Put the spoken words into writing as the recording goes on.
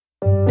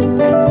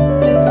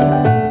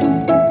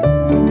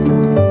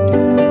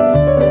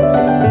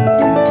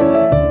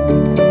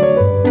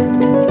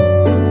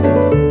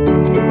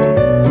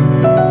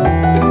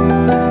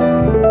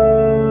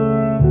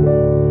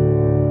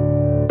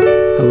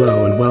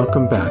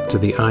welcome back to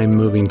the I'm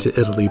Moving to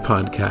Italy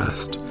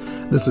podcast.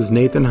 This is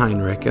Nathan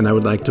Heinrich, and I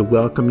would like to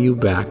welcome you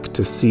back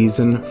to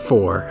Season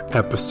 4,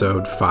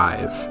 Episode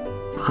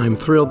 5. I'm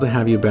thrilled to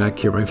have you back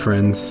here, my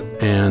friends,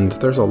 and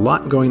there's a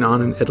lot going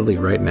on in Italy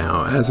right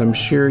now, as I'm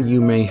sure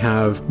you may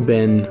have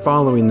been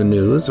following the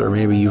news, or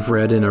maybe you've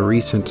read in a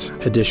recent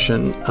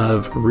edition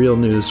of Real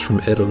News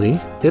from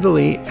Italy.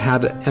 Italy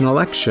had an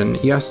election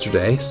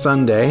yesterday,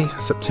 Sunday,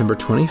 September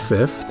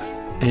 25th,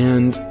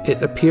 and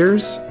it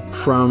appears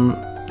from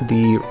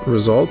the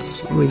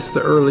results, at least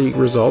the early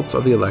results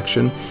of the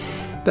election,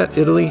 that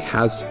Italy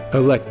has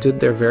elected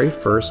their very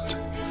first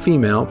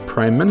female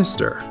prime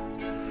minister,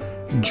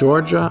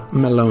 Giorgia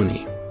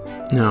Meloni.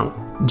 Now,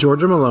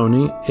 Giorgia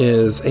Meloni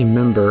is a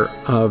member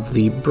of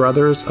the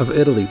Brothers of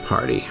Italy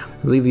party.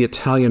 I believe the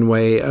Italian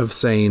way of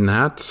saying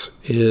that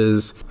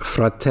is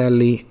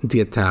Fratelli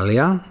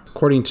d'Italia.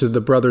 According to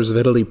the Brothers of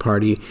Italy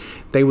party,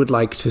 they would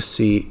like to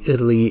see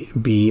Italy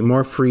be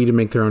more free to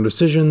make their own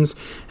decisions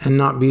and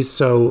not be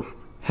so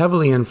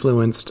heavily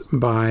influenced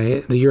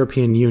by the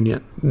European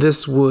Union.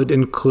 This would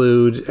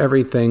include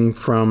everything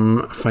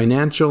from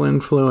financial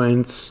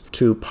influence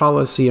to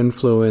policy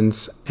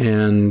influence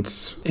and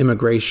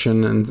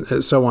immigration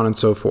and so on and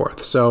so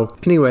forth. So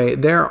anyway,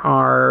 there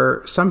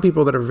are some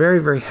people that are very,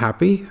 very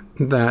happy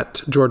that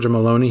Giorgia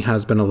Meloni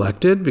has been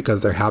elected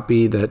because they're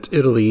happy that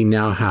Italy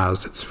now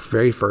has its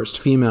very first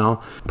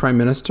female prime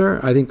minister.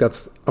 I think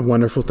that's a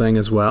wonderful thing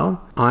as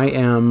well. I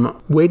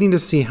am waiting to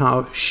see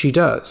how she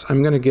does.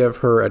 I'm going to give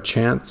her a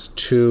chance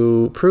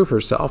to prove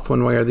herself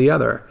one way or the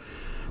other.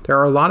 There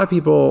are a lot of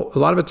people, a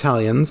lot of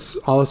Italians,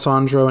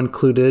 Alessandro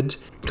included,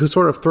 who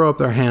sort of throw up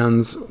their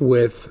hands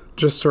with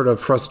just sort of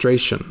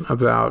frustration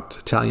about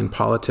Italian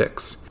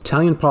politics.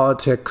 Italian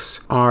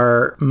politics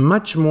are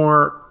much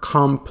more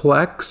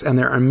complex, and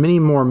there are many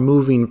more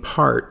moving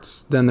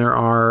parts than there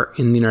are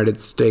in the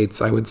United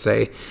States, I would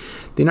say.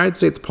 The United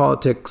States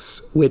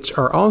politics, which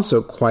are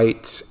also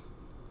quite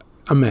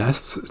a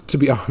mess, to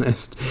be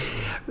honest,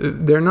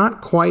 they're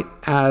not quite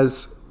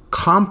as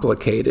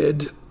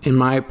complicated, in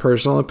my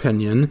personal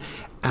opinion,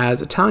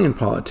 as Italian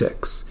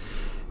politics.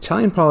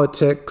 Italian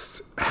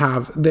politics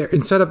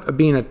instead of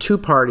being a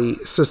two-party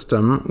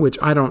system, which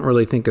I don't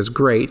really think is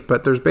great,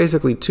 but there's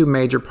basically two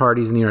major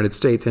parties in the United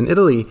States. In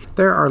Italy,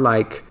 there are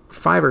like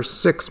 5 or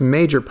 6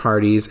 major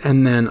parties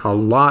and then a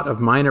lot of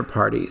minor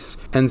parties.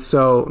 And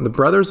so the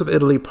Brothers of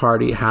Italy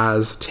party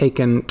has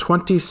taken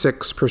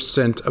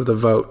 26% of the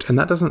vote, and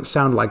that doesn't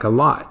sound like a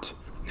lot.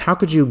 How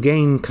could you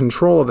gain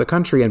control of the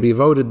country and be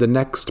voted the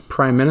next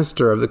prime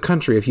minister of the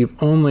country if you've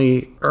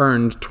only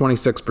earned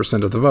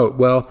 26% of the vote?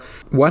 Well,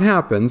 what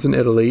happens in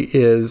Italy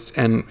is,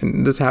 and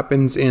this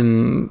happens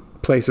in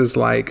places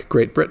like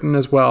Great Britain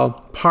as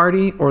well,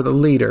 party or the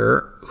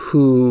leader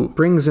who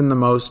brings in the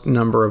most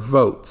number of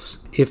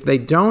votes. If they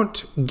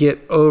don't get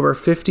over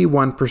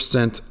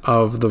 51%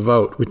 of the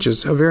vote, which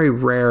is a very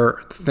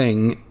rare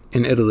thing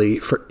in Italy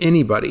for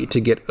anybody to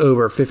get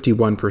over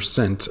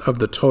 51% of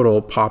the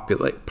total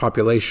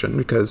population,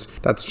 because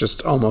that's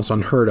just almost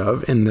unheard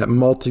of in the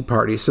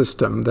multi-party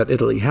system that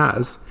Italy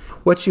has.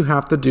 What you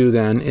have to do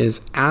then is,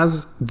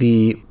 as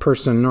the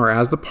person or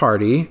as the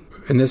party,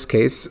 in this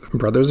case,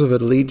 Brothers of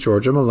Italy,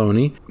 Giorgia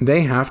Meloni,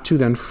 they have to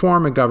then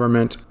form a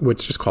government,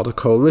 which is called a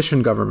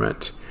coalition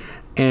government.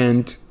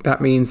 And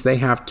that means they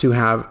have to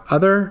have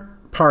other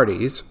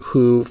parties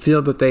who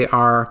feel that they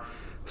are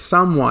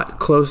somewhat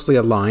closely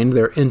aligned,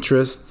 their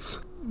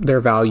interests, their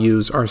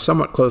values are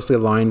somewhat closely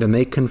aligned, and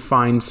they can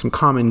find some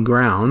common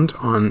ground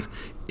on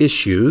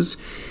issues.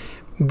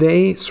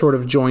 They sort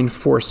of join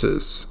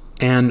forces,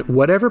 and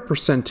whatever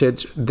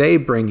percentage they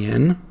bring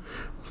in,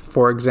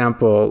 for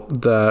example,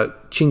 the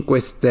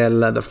Cinque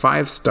Stelle, the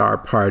 5-star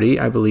party,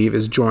 I believe,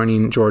 is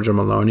joining Giorgia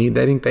Meloni.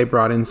 They think they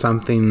brought in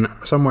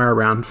somewhere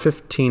around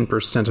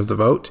 15% of the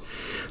vote.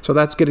 So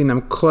that's getting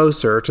them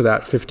closer to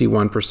that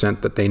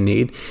 51% that they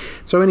need.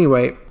 So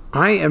anyway,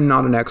 I am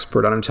not an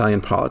expert on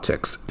Italian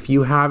politics. If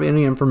you have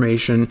any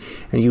information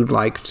and you'd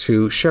like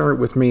to share it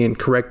with me and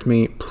correct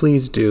me,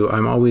 please do.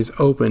 I'm always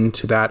open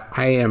to that.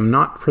 I am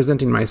not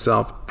presenting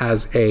myself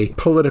as a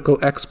political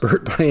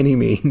expert by any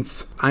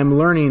means. I'm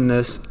learning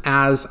this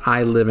as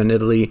I live in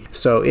Italy,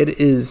 so it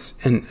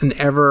is an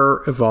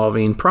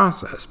ever-evolving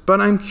process. But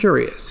I'm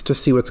curious to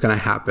see what's going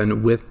to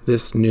happen with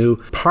this new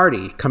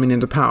party coming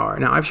into power.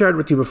 Now, I've shared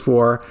with you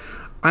before,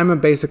 I'm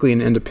basically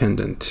an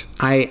independent.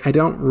 I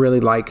don't really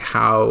like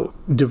how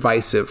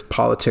divisive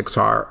politics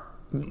are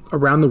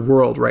around the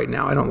world right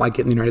now. I don't like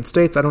it in the United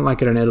States. I don't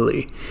like it in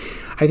Italy.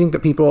 I think that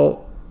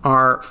people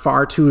are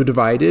far too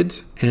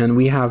divided, and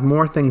we have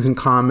more things in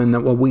common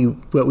than what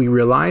we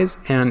realize.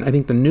 And I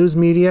think the news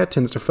media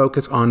tends to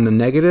focus on the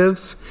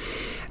negatives,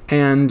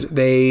 and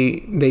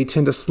they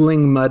tend to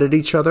sling mud at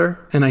each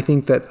other. And I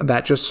think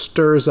that just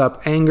stirs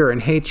up anger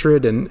and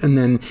hatred. And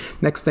then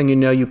next thing you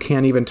know, you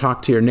can't even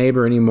talk to your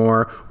neighbor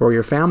anymore or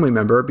your family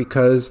member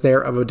because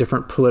they're of a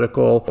different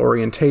political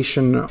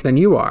orientation than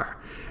you are.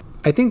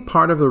 I think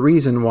part of the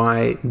reason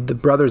why the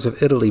Brothers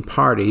of Italy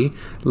party,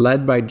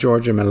 led by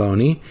Giorgia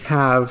Meloni,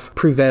 have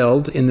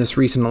prevailed in this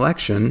recent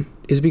election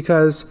is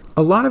because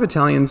a lot of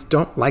Italians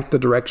don't like the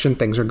direction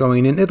things are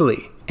going in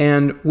Italy.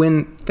 And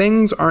when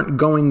things aren't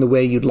going the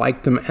way you'd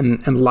like them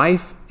and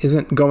life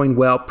isn't going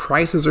well,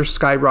 prices are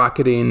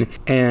skyrocketing,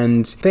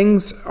 and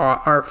things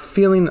are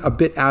feeling a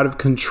bit out of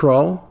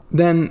control,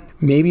 then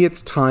maybe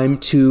it's time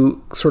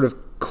to sort of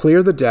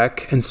clear the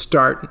deck and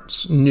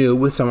start new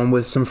with someone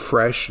with some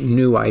fresh,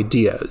 new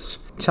ideas.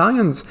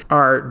 Italians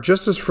are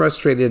just as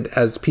frustrated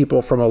as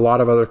people from a lot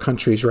of other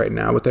countries right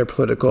now with their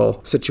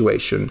political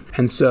situation.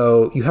 And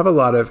so you have a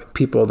lot of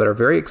people that are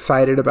very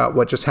excited about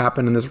what just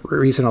happened in this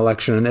recent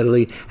election in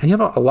Italy. And you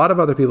have a lot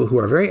of other people who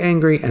are very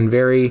angry and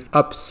very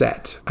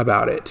upset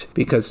about it,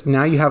 because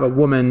now you have a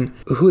woman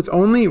who's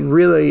only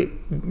really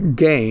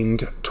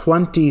gained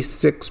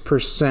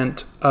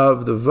 26%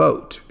 of the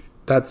vote.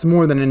 That's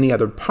more than any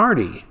other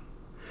party.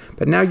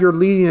 But now you're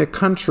leading a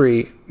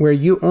country where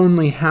you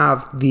only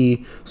have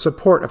the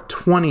support of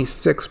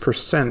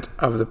 26%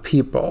 of the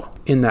people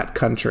in that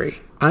country.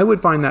 I would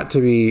find that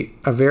to be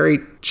a very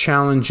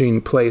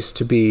challenging place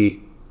to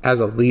be as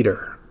a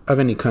leader of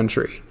any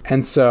country.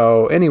 And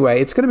so anyway,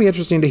 it's going to be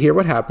interesting to hear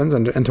what happens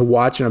and to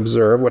watch and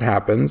observe what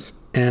happens.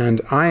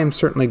 And I am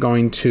certainly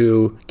going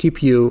to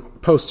keep you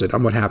posted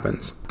on what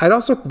happens. I'd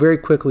also very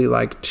quickly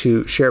like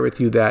to share with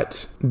you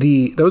that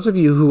those of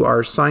you who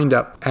are signed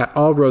up at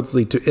All Roads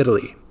Lead to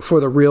Italy for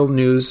the real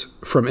news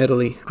from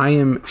Italy, I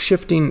am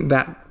shifting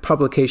that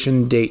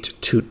publication date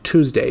to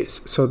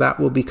Tuesdays. So that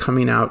will be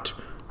coming out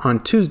on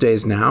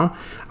Tuesdays now.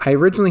 I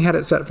originally had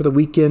it set for the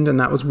weekend, and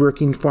that was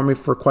working for me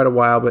for quite a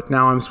while, but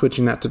now I'm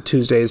switching that to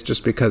Tuesdays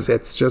just because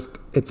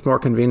it's more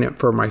convenient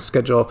for my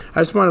schedule. I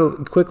just want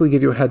to quickly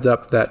give you a heads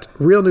up that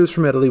Real News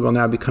from Italy will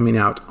now be coming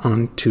out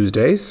on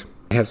Tuesdays.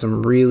 I have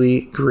some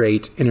really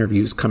great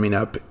interviews coming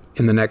up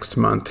in the next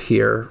month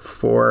here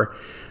for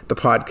the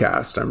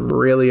podcast. I'm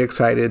really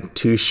excited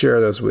to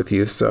share those with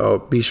you,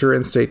 so be sure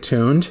and stay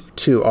tuned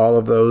to all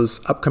of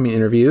those upcoming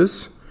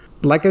interviews.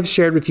 Like I've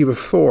shared with you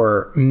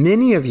before,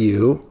 many of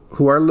you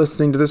who are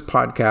listening to this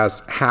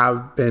podcast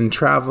have been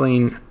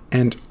traveling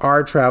and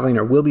are traveling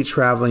or will be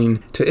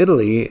traveling to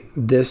Italy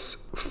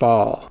this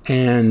fall.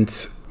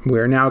 And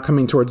we're now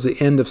coming towards the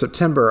end of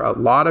September. A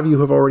lot of you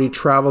have already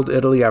traveled to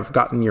Italy. I've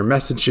gotten your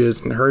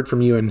messages and heard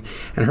from you and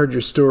heard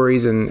your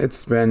stories, and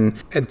it's been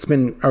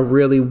a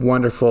really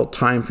wonderful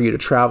time for you to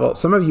travel.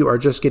 Some of you are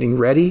just getting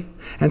ready,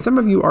 and some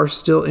of you are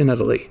still in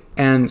Italy.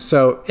 And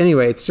so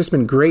anyway, it's just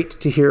been great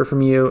to hear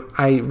from you.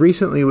 I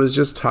recently was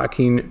just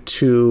talking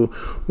to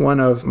one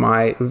of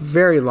my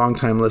very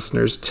longtime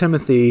listeners,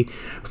 Timothy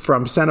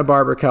from Santa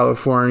Barbara,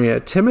 California.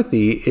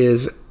 Timothy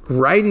is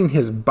riding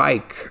his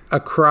bike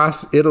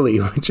across Italy,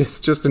 which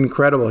is just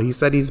incredible. He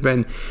said he's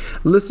been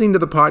listening to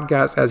the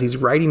podcast as he's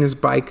riding his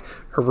bike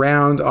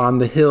around on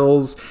the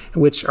hills,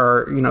 which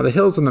are, the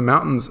hills and the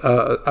mountains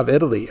of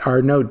Italy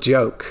are no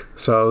joke.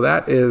 So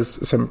that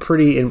is some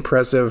pretty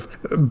impressive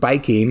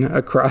biking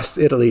across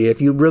Italy. If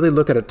you really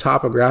look at a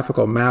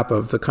topographical map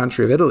of the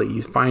country of Italy,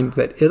 you find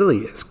that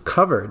Italy is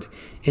covered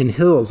in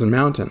hills and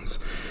mountains.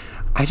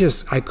 I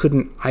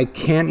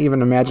can't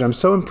even imagine. I'm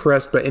so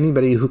impressed by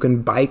anybody who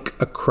can bike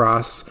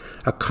across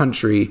a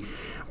country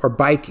or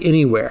bike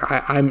anywhere.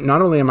 I'm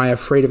not only am I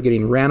afraid of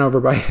getting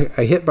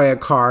hit by a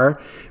car,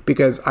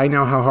 because I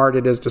know how hard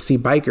it is to see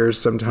bikers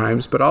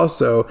sometimes, but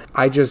also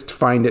I just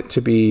find it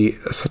to be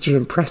such an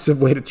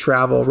impressive way to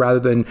travel rather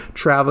than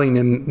traveling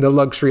in the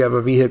luxury of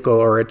a vehicle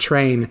or a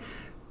train.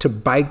 To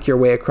bike your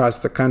way across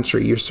the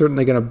country, you're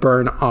certainly going to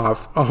burn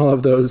off all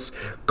of those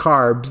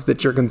carbs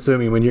that you're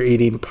consuming when you're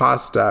eating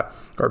pasta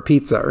or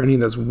pizza or any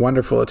of this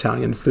wonderful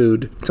Italian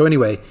food. So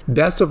anyway,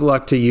 best of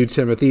luck to you,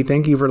 Timothy.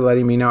 Thank you for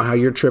letting me know how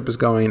your trip is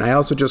going. I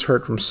also just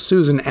heard from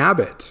Susan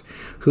Abbott,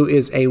 who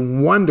is a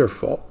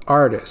wonderful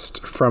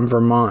artist from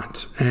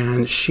Vermont,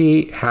 and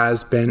she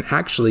has been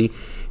actually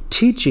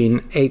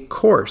teaching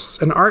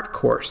an art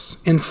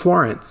course in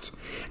Florence.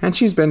 And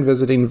she's been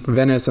visiting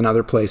Venice and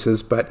other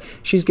places, but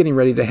she's getting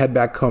ready to head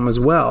back home as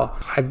well.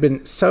 I've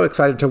been so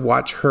excited to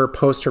watch her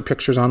post her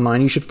pictures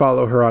online. You should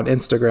follow her on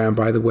Instagram,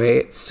 by the way.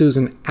 It's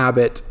Susan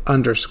Abbott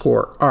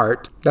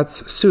 _art.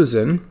 That's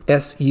Susan,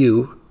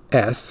 SUSAN,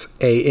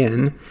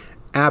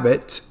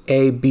 Abbott,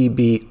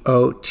 ABBOTT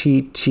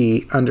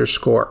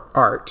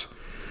 _art.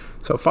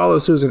 So follow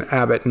Susan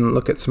Abbott and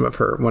look at some of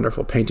her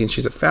wonderful paintings.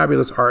 She's a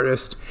fabulous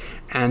artist,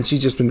 and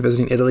she's just been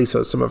visiting Italy,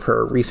 so some of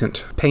her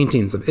recent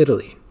paintings of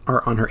Italy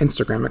are on her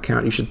Instagram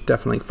account. You should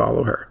definitely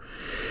follow her.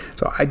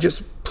 So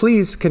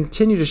please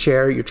continue to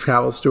share your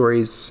travel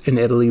stories in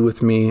Italy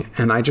with me,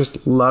 and I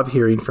just love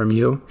hearing from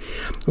you.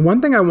 One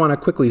thing I want to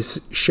quickly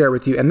share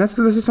with you, and this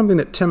is something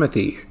that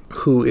Timothy,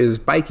 who is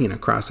biking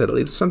across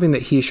Italy, it's something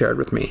that he shared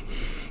with me.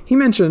 He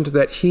mentioned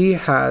that he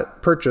had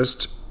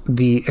purchased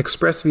the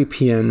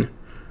ExpressVPN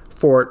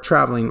for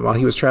traveling while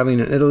he was traveling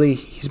in Italy.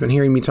 He's been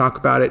hearing me talk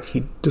about it.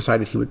 He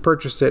decided he would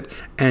purchase it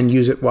and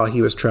use it while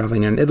he was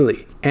traveling in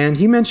Italy. And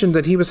he mentioned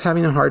that he was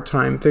having a hard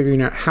time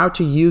figuring out how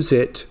to use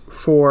it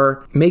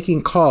for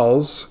making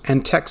calls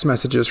and text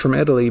messages from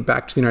Italy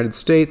back to the United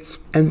States.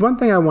 And one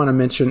thing I want to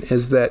mention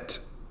is that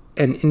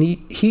And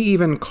he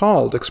even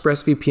called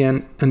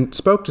ExpressVPN and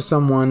spoke to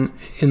someone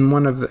in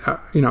one of the,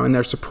 in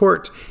their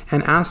support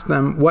and asked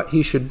them what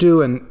he should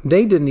do. And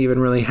they didn't even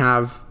really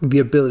have the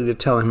ability to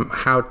tell him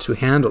how to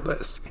handle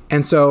this.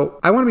 And so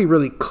I want to be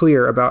really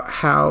clear about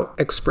how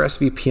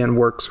ExpressVPN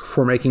works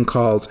for making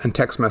calls and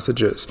text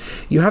messages.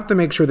 You have to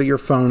make sure that your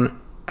phone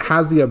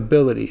has the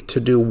ability to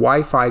do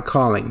Wi-Fi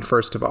calling,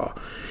 first of all.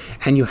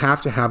 And you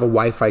have to have a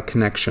Wi-Fi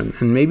connection.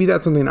 And maybe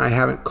that's something I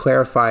haven't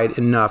clarified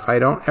enough. I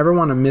don't ever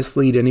want to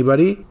mislead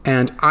anybody.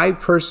 And I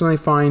personally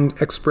find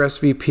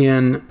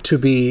ExpressVPN to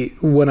be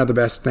one of the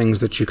best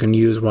things that you can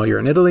use while you're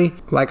in Italy.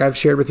 Like I've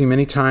shared with you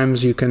many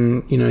times, you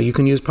can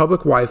use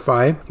public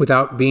Wi-Fi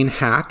without being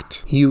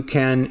hacked. You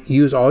can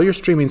use all your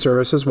streaming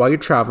services while you're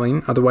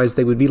traveling, otherwise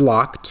they would be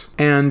locked.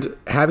 And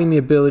having the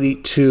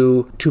ability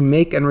to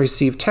make and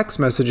receive text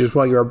messages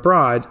while you're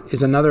abroad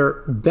is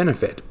another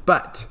benefit.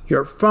 But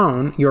your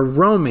phone, your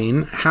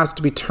roaming has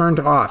to be turned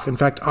off. In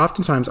fact,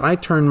 oftentimes I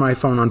turn my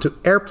phone onto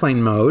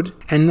airplane mode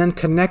and then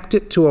connect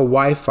it to a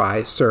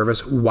Wi-Fi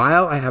service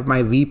while I have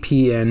my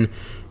VPN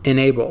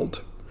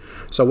enabled.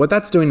 So what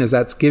that's doing is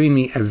that's giving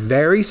me a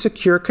very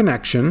secure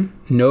connection.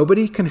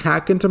 Nobody can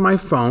hack into my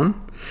phone.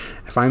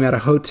 If I'm at a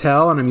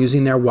hotel and I'm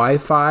using their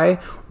Wi-Fi,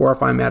 or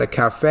if I'm at a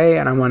cafe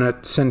and I want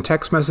to send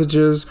text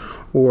messages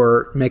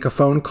or make a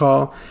phone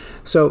call.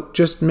 So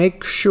just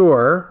make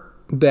sure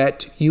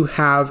that you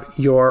have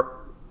your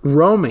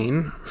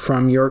roaming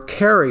from your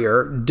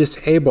carrier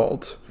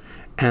disabled.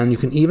 And you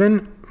can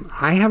even,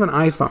 I have an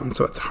iPhone,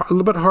 so it's a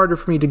little bit harder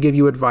for me to give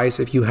you advice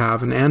if you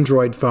have an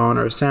Android phone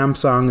or a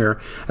Samsung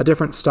or a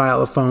different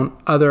style of phone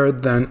other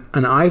than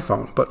an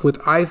iPhone. But with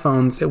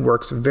iPhones, it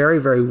works very,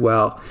 very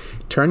well.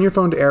 Turn your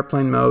phone to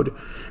airplane mode.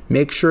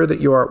 Make sure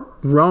that your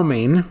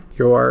roaming,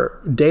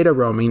 your data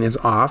roaming is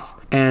off,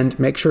 and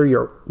make sure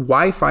your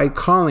Wi-Fi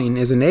calling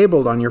is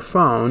enabled on your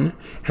phone.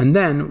 And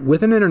then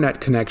with an internet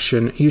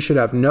connection, you should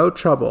have no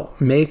trouble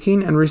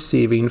making and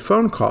receiving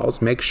phone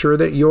calls. Make sure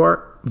that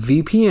your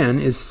VPN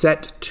is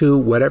set to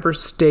whatever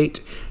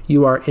state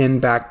you are in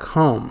back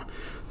home.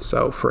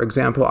 So, for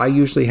example, I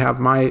usually have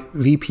my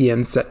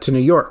VPN set to New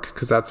York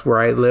because that's where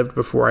I lived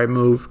before I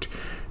moved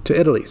to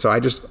Italy. So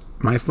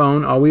my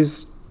phone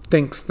always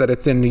thinks that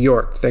it's in New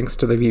York thanks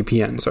to the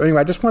VPN. So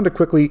anyway, I just wanted to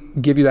quickly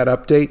give you that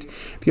update.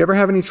 If you ever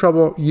have any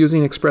trouble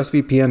using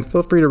ExpressVPN,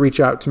 feel free to reach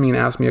out to me and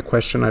ask me a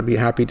question. I'd be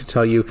happy to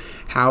tell you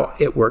how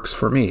it works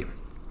for me.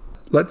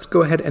 Let's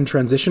go ahead and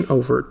transition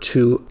over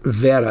to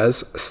Vera's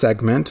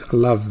segment,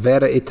 La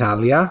Vera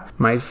Italia.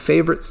 My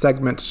favorite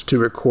segment to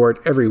record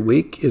every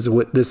week is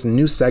with this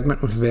new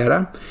segment with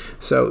Vera.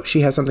 So she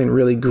has something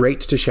really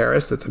great to share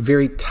us that's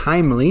very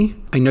timely.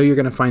 I know you're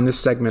going to find this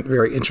segment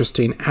very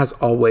interesting, as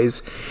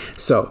always.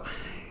 So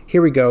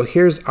here we go.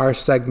 Here's our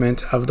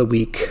segment of the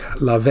week,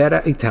 La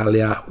Vera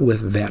Italia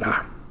with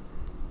Vera.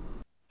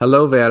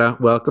 Hello, Vera.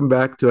 Welcome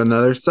back to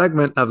another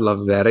segment of La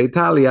Vera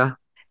Italia.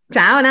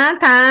 Ciao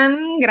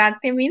Nathan,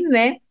 grazie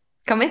mille.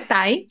 Come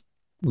stai?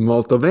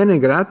 Molto bene,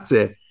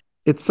 grazie.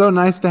 It's so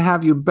nice to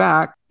have you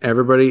back.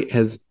 Everybody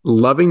is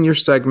loving your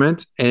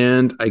segment,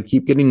 and I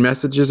keep getting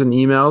messages and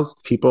emails,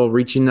 people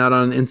reaching out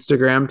on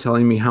Instagram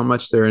telling me how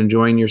much they're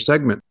enjoying your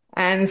segment.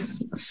 I'm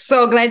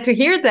so glad to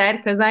hear that,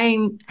 because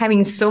I'm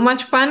having so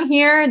much fun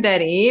here that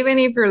even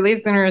if your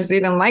listeners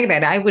didn't like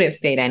that, I would have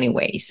stayed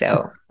anyway.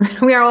 So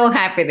we are all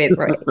happy this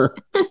way.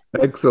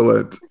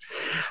 Excellent.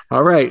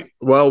 All right.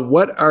 Well,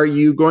 what are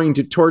you going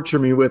to torture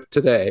me with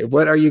today?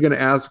 What are you going to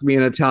ask me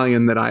in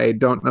Italian that I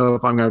don't know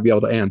if I'm going to be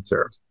able to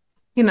answer?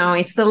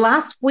 It's the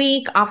last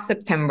week of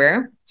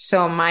September.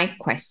 So my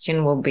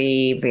question will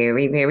be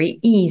very, very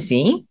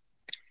easy.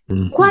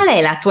 Mm-hmm. Qual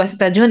è la tua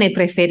stagione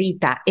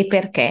preferita e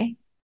perché?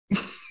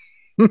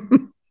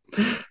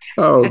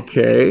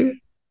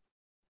 Okay.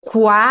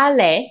 Qual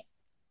è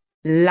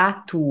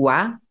la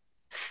tua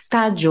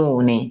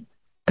stagione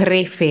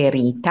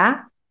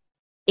preferita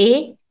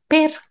e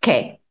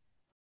perché?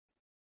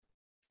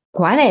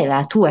 Qual è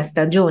la tua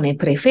stagione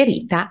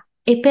preferita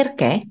e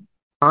perché?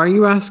 Are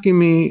you asking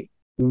me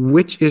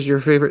which is your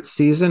favorite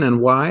season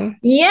and why?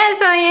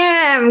 Yes, I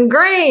am.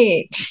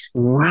 Great.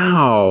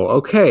 Wow.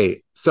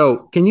 Okay.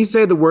 So can you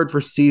say the word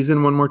for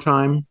season one more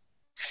time?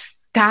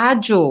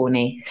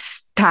 Stagione.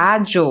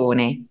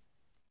 Stagione.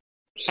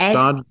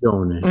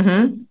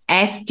 Stagione.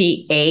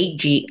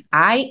 S-T-A-G-I-O-N-E.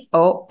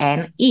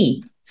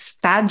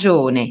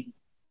 Stagione.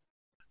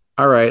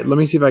 All right, let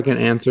me see if I can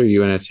answer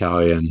you in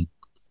Italian.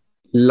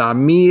 La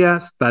mia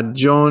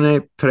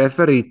stagione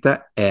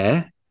preferita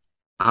è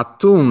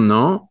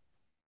autunno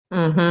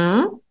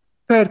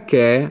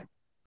perché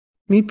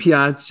mi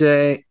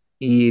piace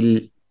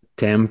il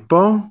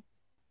tempo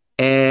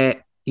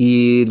e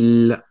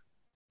il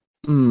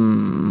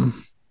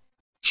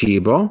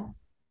cibo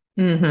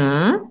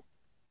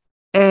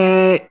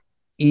e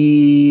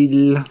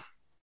i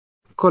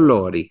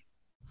colori.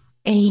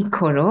 E i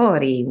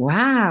colori,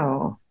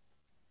 wow.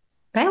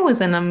 That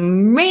was an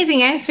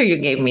amazing answer you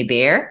gave me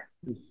there.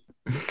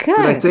 Good.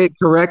 Did I say it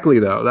correctly,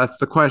 though? That's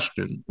the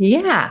question.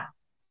 Yeah.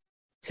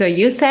 So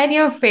you said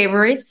your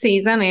favorite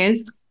season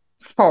is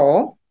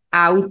fall,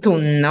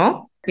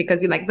 autunno.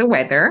 because you like the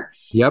weather,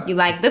 Yep. you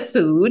like the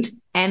food,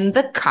 and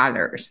the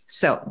colors.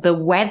 So the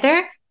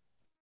weather,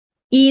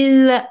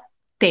 il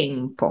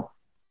tempo.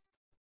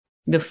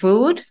 The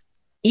food,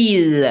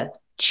 il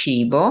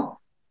cibo.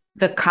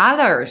 The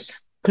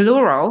colors,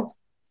 plural,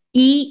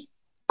 i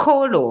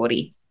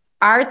colori.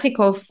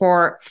 Article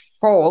for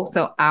fall,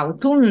 so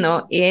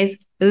autunno, is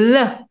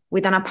l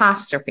with an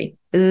apostrophe.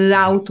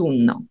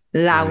 L'autunno.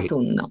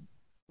 L'autunno.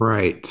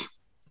 Right.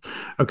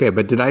 Okay,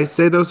 but did I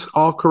say those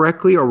all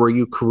correctly, or were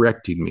you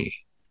correcting me?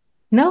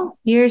 No,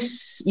 you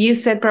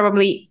said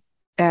probably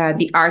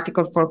the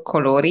article for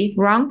colori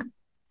wrong.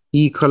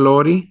 I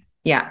colori?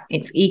 Yeah,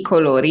 it's i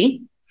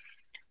colori.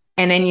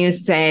 And then you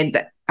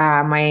said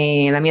la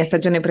mia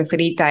stagione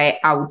preferita è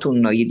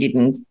autunno. You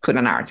didn't put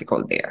an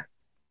article there.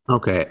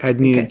 Okay, I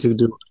needed to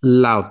do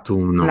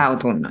l'autunno.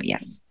 L'autunno,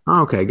 yes.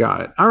 Okay,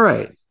 got it. All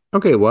right.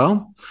 Okay,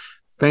 well,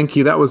 thank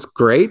you. That was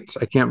great.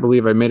 I can't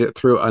believe I made it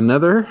through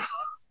another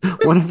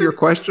one of your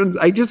questions.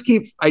 I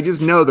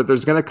just know that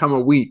there's going to come a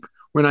week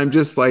when I'm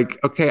just like,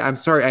 okay, I'm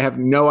sorry, I have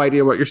no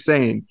idea what you're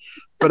saying.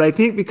 But I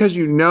think because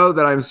you know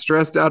that I'm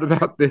stressed out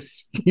about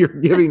this, you're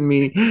giving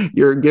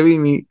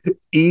me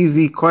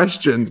easy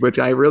questions, which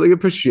I really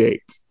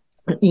appreciate.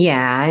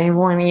 Yeah, I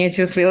want you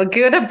to feel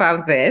good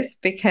about this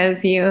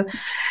because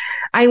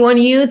I want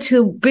you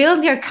to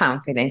build your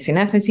confidence,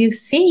 because you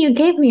see, you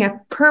gave me a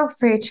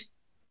perfect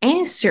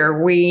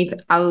answer with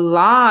a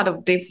lot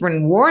of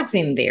different words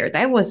in there.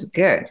 That was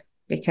good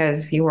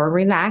because you were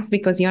relaxed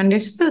because you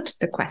understood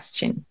the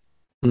question.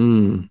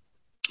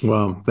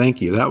 Well,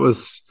 thank you. That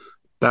was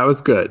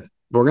good.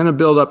 We're going to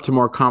build up to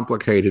more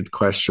complicated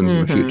questions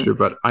in the future,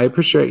 but I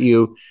appreciate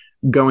you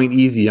going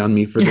easy on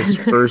me for this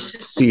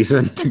first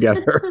season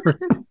together.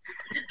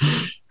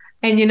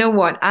 And you know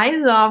what? I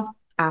love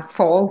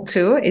fall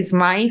too. It's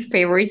my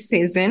favorite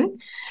season.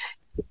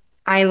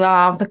 I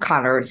love the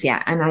colors,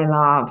 yeah. And I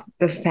love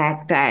the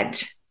fact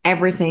that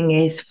everything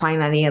is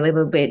finally a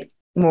little bit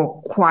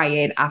more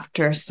quiet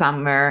after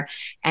summer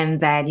and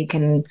that you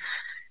can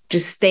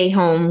just stay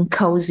home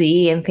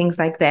cozy and things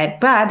like that.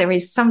 But there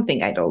is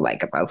something I don't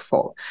like about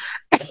fall.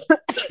 I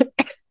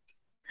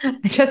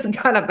just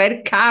got a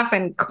bad cough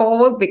and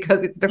cold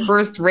because it's the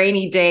first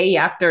rainy day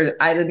after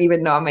I don't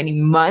even know how many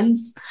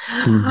months.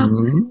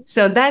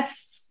 So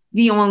that's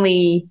the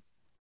only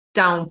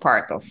down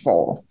part of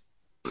fall.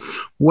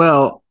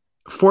 Well,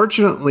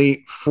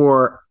 fortunately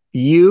for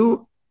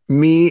you,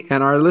 me,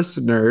 and our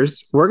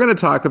listeners, we're going to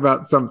talk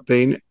about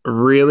something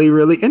really,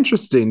 really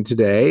interesting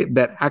today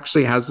that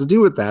actually has to do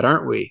with that,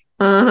 aren't we?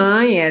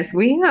 Yes,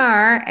 we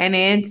are. And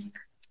it's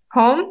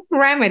home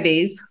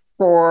remedies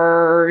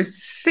for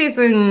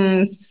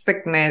season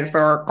sickness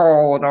or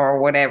cold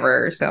or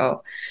whatever.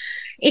 So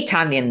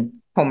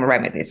Italian home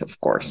remedies, of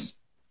course.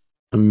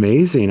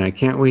 Amazing. I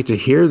can't wait to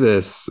hear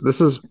this.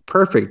 This is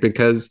perfect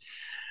because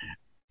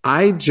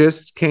I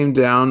just came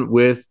down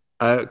with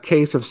a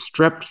case of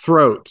strep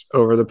throat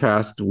over the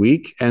past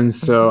week. And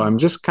so I'm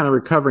just kind of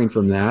recovering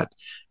from that.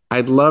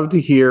 I'd love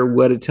to hear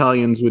what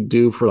Italians would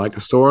do for like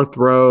a sore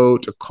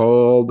throat, a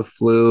cold, a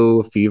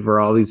flu, a fever,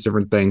 all these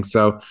different things.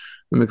 So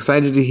I'm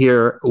excited to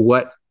hear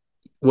what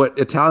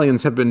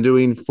Italians have been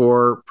doing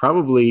for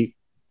probably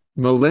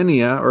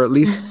millennia or at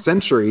least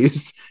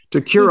centuries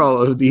to cure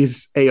all of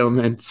these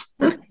ailments.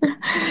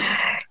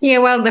 Yeah,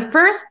 well, the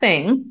first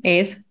thing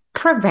is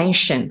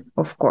prevention,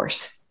 of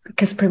course,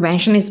 because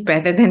prevention is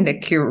better than the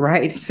cure,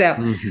 right? So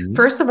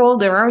first of all,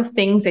 there are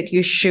things that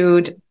you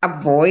should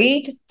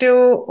avoid do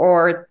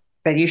or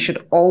that you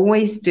should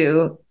always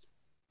do,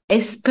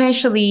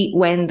 especially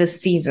when the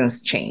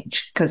seasons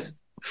change, because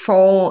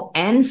fall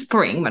and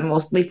spring, but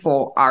mostly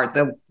fall, are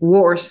the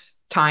worst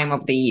time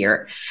of the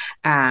year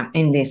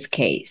in this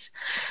case.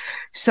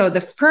 So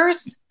the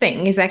first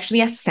thing is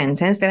actually a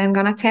sentence that I'm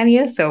going to tell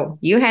you. So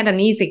you had an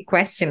easy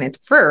question at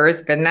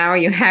first, but now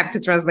you have to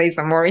translate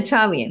some more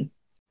Italian.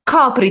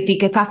 Copriti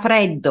che fa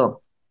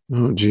freddo.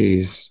 Oh,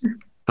 geez.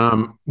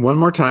 One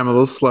more time, a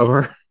little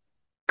slower.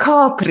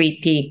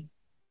 Copriti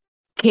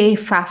che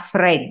fa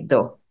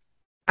freddo.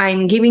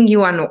 I'm giving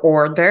you an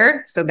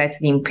order. So that's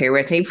the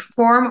imperative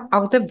form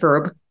of the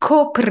verb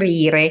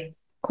coprire.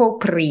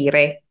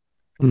 Coprire.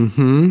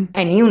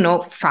 And you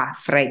know fa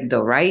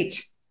freddo, right?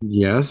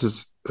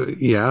 Yes.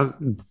 Yeah.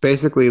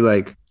 Basically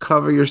like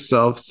cover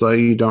yourself so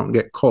you don't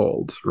get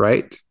cold,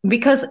 right?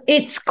 Because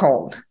it's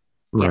cold.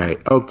 Right.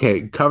 Yeah.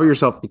 Okay. Cover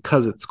yourself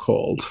because it's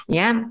cold.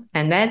 Yeah.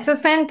 And that's a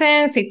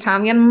sentence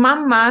Italian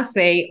mama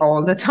say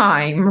all the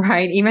time,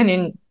 right? Even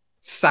in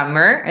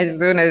summer, as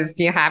soon as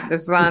you have the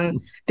sun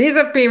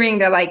disappearing,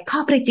 they're like,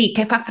 copriti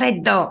che fa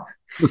freddo.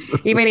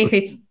 Even if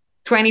it's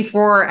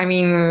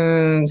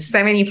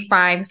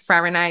 75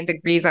 Fahrenheit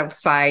degrees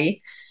outside,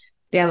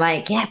 they're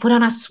like, yeah, put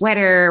on a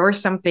sweater or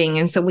something.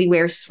 And so we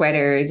wear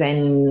sweaters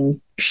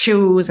and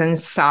shoes and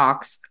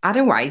socks.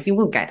 Otherwise, you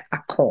will get a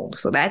cold.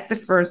 So that's the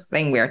first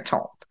thing we're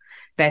told.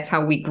 That's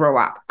how we grow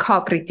up.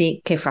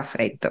 Copriti che fa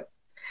freddo.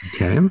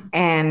 Okay.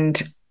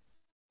 And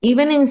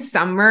even in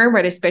summer,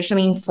 but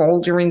especially in fall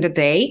during the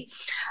day,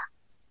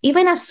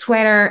 even a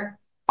sweater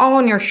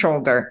on your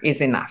shoulder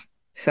is enough.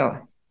 So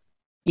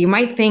you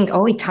might think,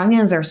 oh,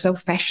 Italians are so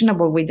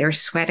fashionable with their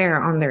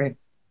sweater on their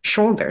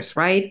shoulders,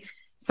 right?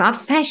 It's not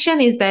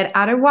fashion, is that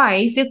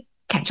otherwise you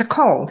catch a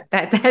cold.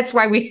 That's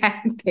why we have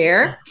it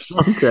there.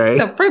 Okay.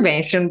 So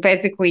prevention,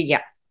 basically,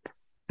 yeah,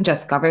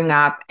 just covering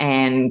up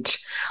and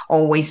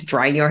always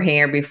dry your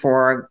hair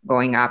before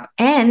going up.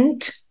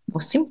 And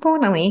most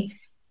importantly,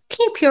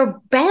 keep your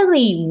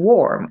belly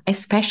warm,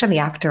 especially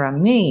after a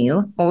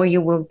meal, or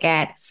you will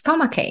get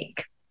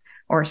stomachache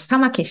or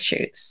stomach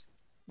issues.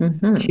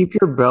 Mm-hmm. Keep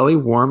your belly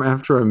warm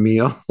after a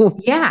meal?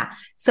 Yeah.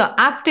 So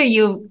after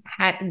you've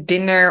had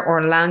dinner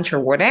or lunch or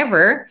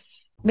whatever,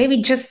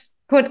 maybe just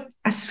put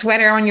a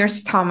sweater on your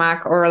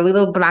stomach or a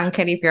little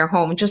blanket if you're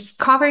home. Just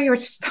cover your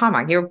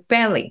stomach, your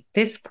belly,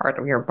 this part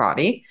of your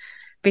body,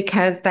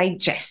 because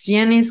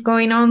digestion is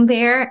going on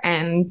there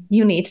and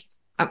you need,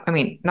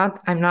 I'm not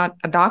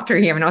a doctor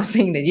here. I'm not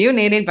saying that you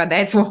need it, but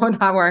that's what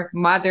our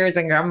mothers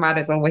and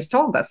grandmothers always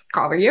told us.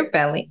 Cover your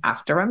belly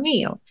after a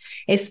meal,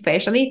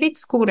 especially if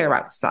it's cooler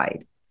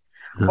outside.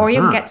 Or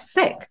you get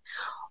sick,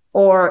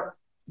 or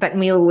that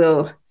meal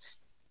will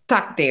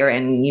stuck there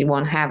and you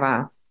won't have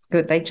a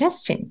good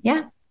digestion.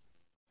 Yeah.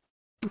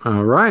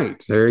 All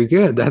right. Very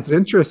good. That's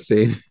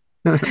interesting.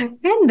 And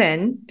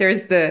then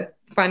there's the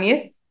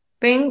funniest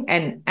thing,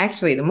 and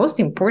actually the most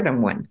important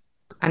one.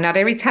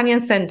 Another Italian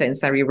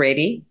sentence. Are you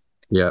ready?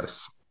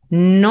 Yes.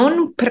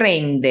 Non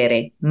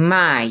prendere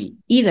mai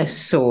il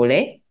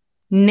sole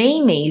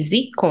nei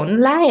mesi con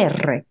la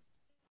R.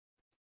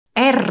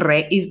 R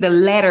is the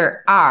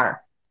letter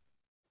R.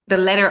 The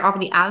letter of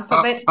the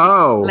alphabet.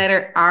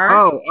 Letter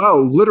R.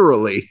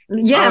 Literally.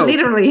 Yeah,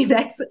 literally.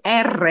 That's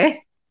R.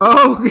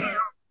 Oh,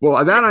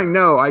 well, that I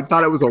know. I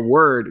thought it was a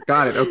word.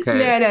 Got it.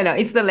 Okay. No.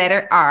 It's the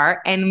letter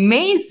R. And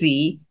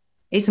mesi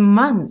is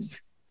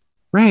months.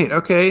 Right.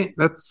 Okay.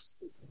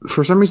 That's,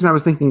 for some reason, I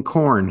was thinking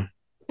corn.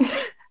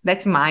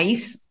 That's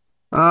mais.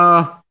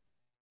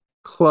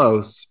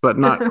 Close, but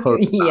not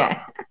close.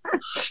 Yeah.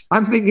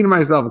 I'm thinking to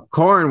myself,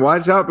 corn,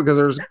 watch out because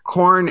there's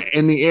corn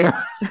in the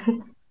air.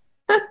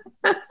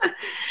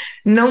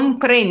 Non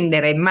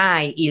prendere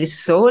mai il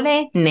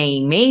sole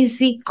nei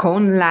mesi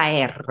con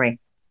la R.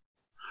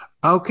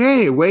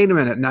 Okay, wait a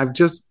minute. And I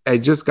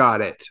just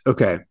got it.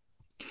 Okay.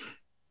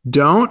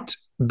 Don't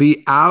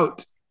be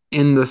out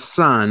in the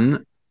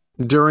sun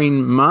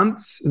during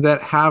months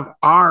that have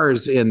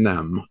R's in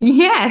them.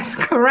 Yes,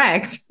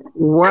 correct.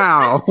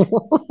 Wow.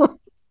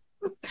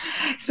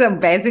 So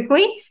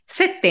basically,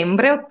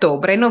 settembre,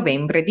 ottobre,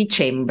 novembre,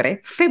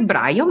 dicembre,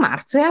 febbraio,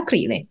 marzo e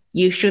aprile.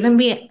 You shouldn't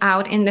be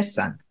out in the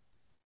sun.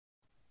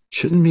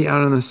 Shouldn't be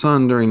out in the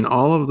sun during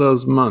all of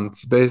those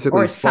months,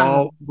 basically. Or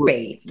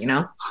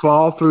sunbathe,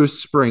 Fall through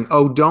spring.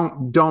 Oh,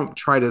 don't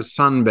try to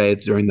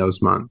sunbathe during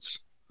those months.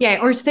 Yeah,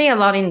 or stay a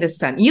lot in the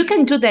sun. You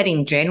can do that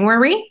in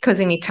January, because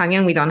in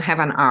Italian we don't have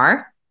an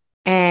R.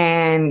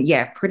 And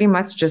yeah, pretty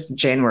much just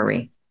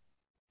January.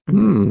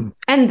 And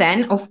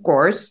then, of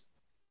course,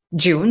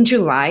 June,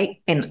 July,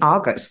 and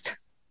August.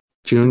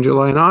 June,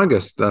 July, and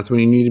August. That's when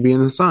you need to be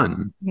in the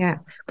sun. Yeah,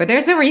 but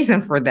there's a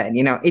reason for that.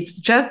 It's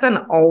just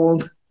an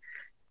old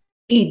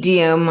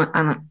idiom,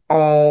 an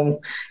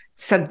old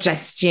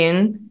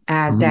suggestion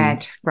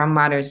that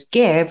grandmothers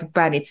give,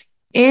 but it's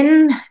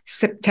in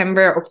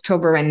September,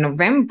 October, and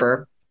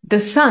November. The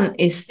sun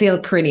is still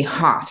pretty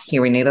hot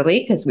here in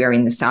Italy because we are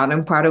in the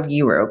southern part of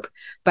Europe,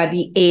 but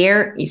the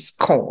air is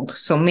cold.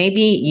 So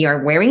maybe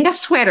you're wearing a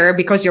sweater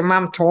because your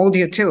mom told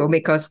you to,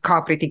 because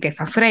copriti che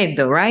fa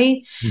freddo,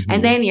 right?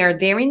 And then you're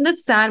there in the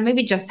sun,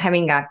 maybe just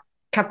having a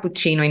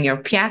cappuccino in your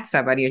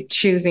piazza, but you're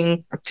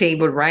choosing a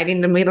table right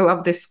in the middle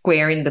of the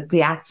square in the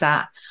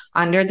piazza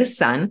under the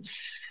sun.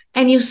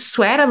 And you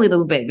sweat a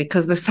little bit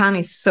because the sun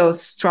is so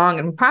strong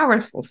and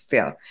powerful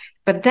still.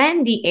 But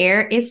then the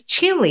air is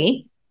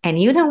chilly and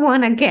you don't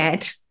want to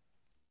get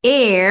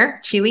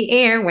chilly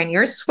air when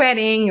you're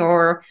sweating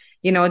or,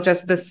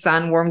 just the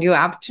sun warmed you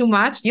up too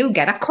much. You'll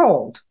get a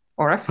cold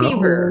or a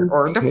fever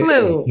or the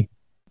flu.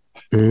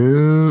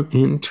 Oh,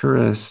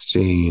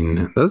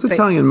 interesting. Those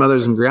Italian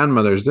mothers and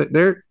grandmothers,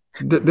 they're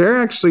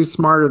actually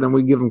smarter than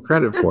we give them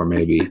credit for,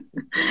 maybe.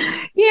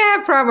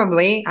 Yeah,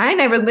 probably. I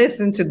never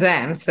listened to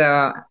them.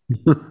 So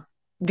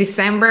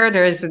December,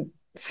 there's a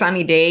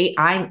sunny day.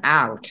 I'm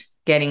out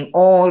getting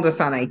all the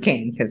sun I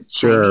can because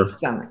I need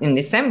sun in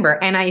December.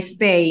 And I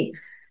stay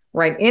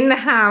right in the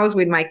house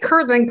with my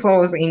curtain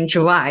closed in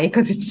July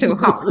because it's too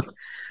hot.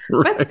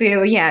 Right. But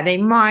still, yeah, they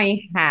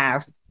might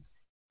have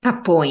a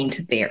point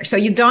there. So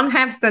you don't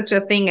have such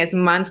a thing as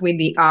months with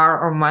the R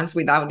or months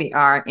without the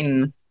R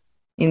in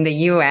the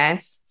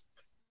US.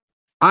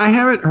 I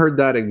haven't heard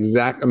that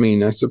exact.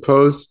 I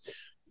suppose,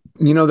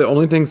 the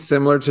only thing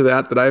similar to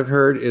that I've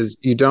heard is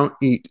you don't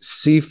eat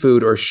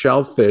seafood or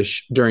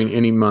shellfish during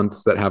any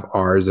months that have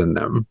R's in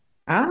them.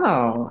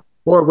 Oh.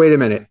 Or wait a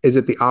minute. Is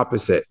it the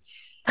opposite?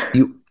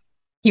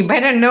 You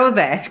better know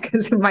that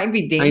because it might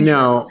be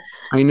dangerous.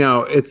 I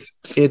know. It's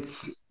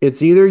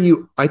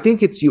either I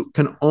think it's you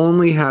can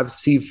only have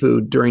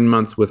seafood during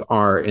months with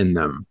R in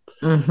them.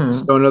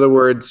 So in other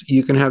words,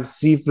 you can have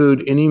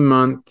seafood any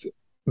month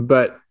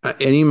but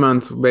any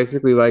month,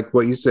 basically like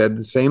what you said,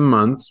 the same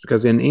months,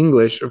 because in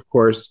English, of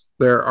course,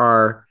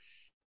 there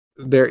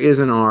is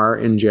an R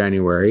in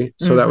January.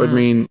 So that would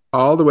mean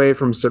all the way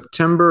from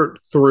September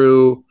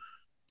through,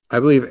 I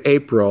believe,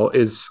 April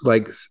is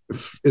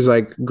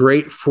like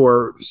great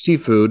for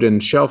seafood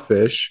and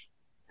shellfish.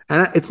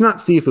 And it's not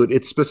seafood,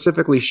 it's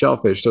specifically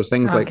shellfish. So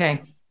things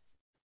like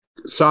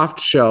soft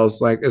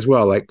shells, like as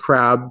well, like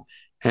crab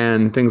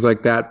and things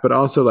like that, but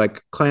also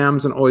like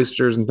clams and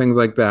oysters and things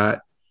like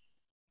that.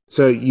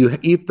 So you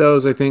eat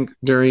those, I think,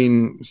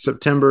 during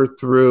September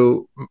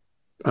through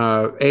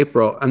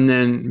April, and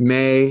then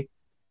May,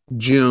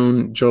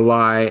 June,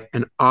 July,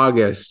 and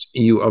August,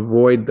 you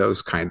avoid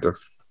those kinds of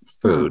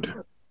food.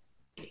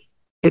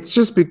 It's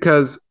just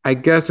because, I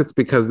guess it's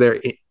because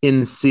they're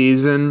in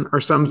season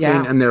or something,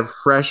 and they're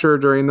fresher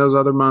during those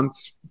other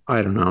months.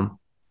 I don't know.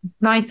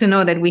 Nice to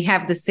know that we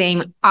have the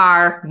same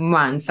R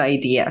months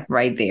idea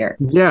right there.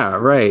 Yeah,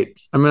 right.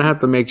 I'm going to have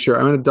to make sure.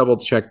 I'm going to double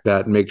check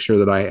that and make sure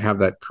that I have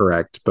that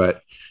correct.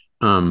 But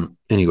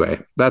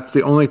anyway, that's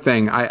the only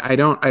thing.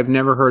 I've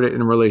never heard it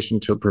in relation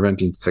to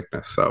preventing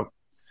sickness. So,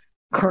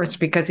 of course,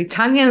 because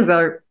Italians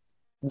are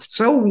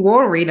so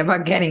worried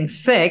about getting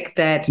sick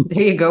that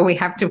there you go. We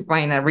have to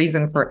find a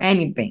reason for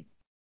anything.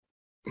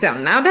 So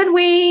now that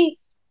we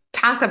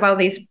talked about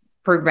these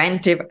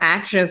preventive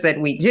actions that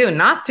we do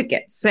not to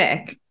get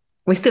sick,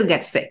 we still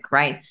get sick,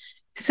 right?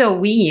 So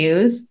we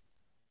use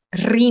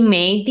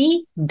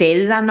rimedi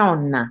della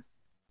nonna.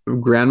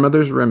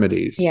 Grandmother's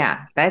remedies.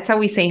 Yeah, that's how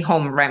we say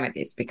home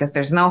remedies, because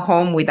there's no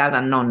home without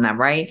a nonna,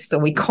 right? So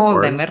we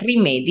call them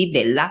rimedi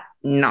della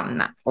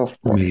nonna, of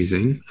course.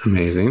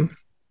 Amazing.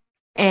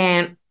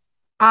 And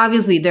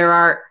obviously there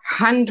are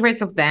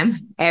hundreds of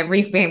them.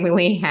 Every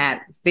family has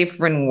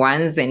different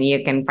ones, and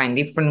you can find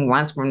different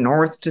ones from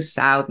north to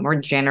south, more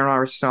general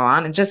or so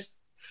on. And just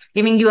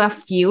giving you a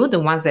few,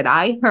 the ones that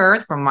I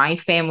heard from my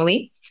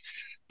family.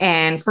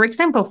 And for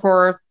example,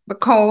 for the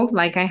cold,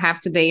 like I have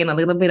today, and a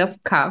little bit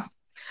of cough,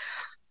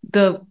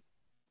 the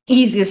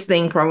easiest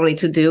thing probably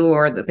to do,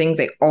 or the things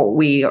that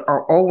we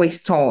are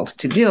always told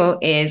to do,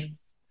 is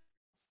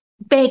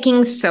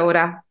baking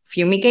soda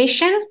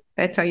fumigation.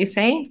 That's how you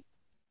say?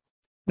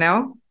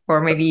 No?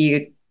 Or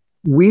maybe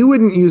we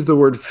wouldn't use the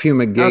word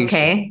fumigation.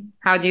 Okay.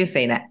 How do you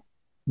say that?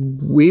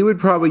 We would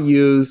probably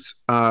use,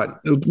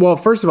 well,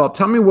 first of all,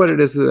 tell me what it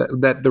is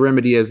that the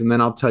remedy is, and then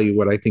I'll tell you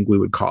what I think we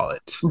would call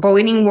it.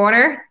 Boiling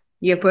water,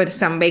 you put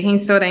some baking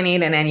soda in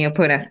it, and then you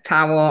put a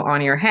towel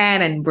on your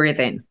head and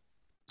breathe in.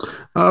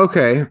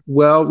 Okay.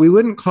 Well, we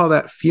wouldn't call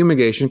that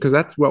fumigation, because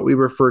that's what we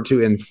refer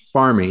to in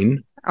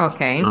farming.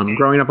 Okay.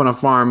 Growing up on a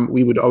farm,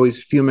 we would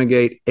always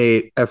fumigate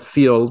a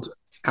field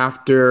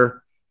after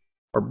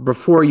or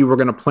before you were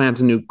going to plant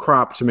a new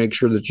crop to make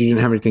sure that you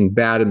didn't have anything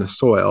bad in the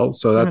soil.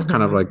 So that's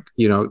kind of like,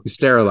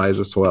 sterilize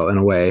the soil in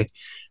a way.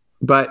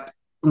 But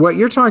what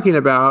you're talking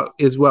about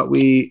is what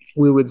we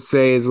would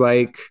say is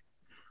like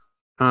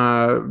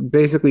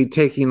basically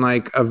taking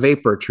like a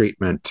vapor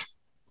treatment.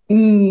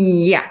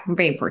 Yeah,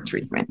 vapor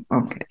treatment.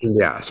 Okay.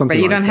 Yeah, something.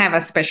 But you don't have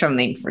a special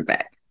name for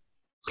that.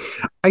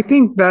 I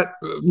think that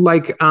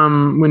like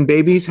when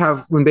babies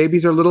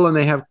are little and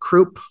they have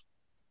croup,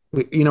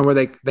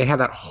 where they have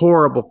that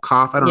horrible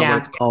cough. I don't know what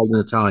it's called in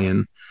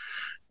Italian.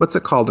 What's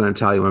it called in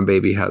Italian when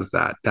baby has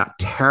that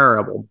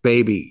terrible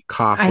baby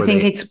cough? I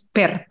think it's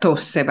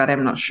pertosse, but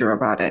I'm not sure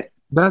about it.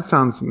 That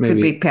sounds maybe.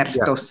 Could be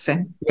pertosse.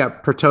 Yeah,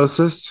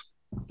 pertussis.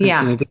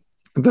 Yeah. And I think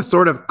the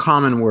sort of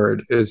common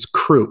word is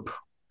croup.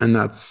 And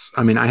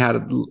I had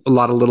a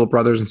lot of little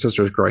brothers and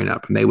sisters growing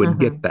up, and they would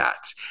get that.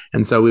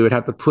 And so we would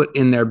have to put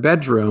in their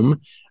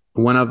bedroom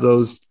one of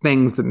those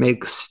things that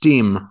make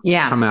steam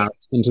come out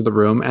into the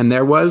room. And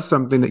there was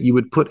something that you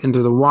would put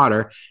into the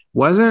water.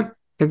 Wasn't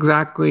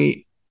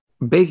exactly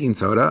baking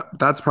soda.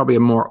 That's probably a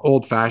more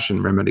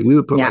old-fashioned remedy. We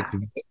would put like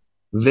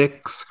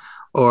Vicks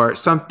or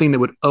something that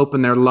would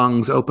open their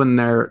lungs, open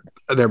their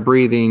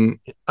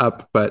breathing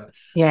up. But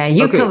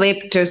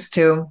eucalyptus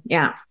too.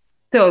 Yeah.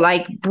 So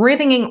like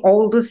breathing in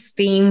all the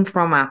steam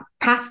from a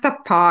pasta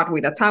pot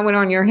with a towel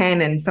on your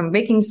hand and some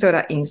baking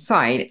soda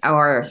inside,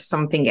 or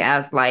something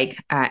else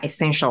like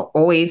essential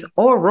oils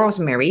or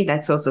rosemary.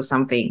 That's also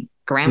something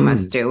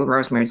grandmas do.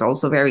 Rosemary is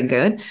also very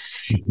good.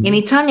 In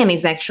Italian,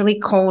 it's actually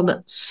called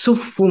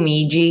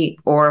suffumigi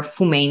or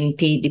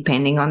fumenti,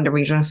 depending on the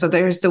region. So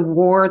there's the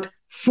word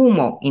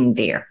fumo in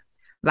there,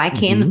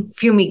 like in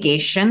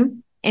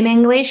fumigation in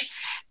English,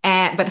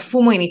 but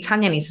fumo in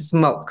Italian is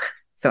smoke.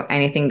 So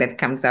anything that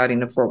comes out in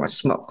the form of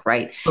smoke,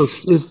 right? Oh,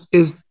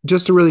 is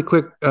just a really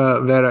quick,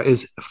 Vera,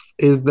 is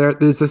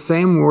the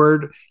same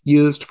word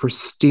used for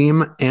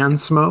steam and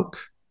smoke?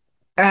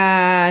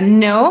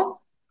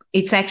 No,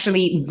 it's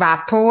actually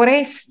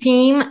vapore,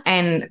 steam,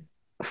 and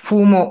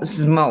fumo,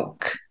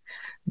 smoke.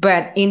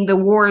 But in the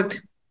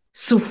word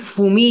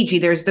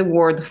suffumigi, there's the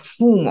word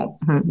fumo,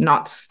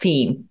 not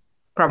steam,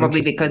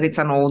 probably because it's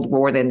an old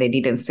word and they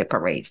didn't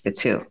separate the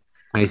two.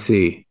 I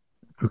see.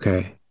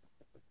 Okay.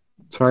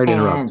 Sorry to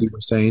interrupt. And You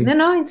were saying?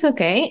 no, it's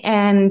okay.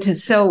 And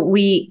so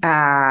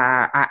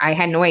I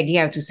had no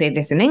idea how to say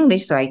this in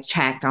English. So I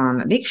checked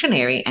on a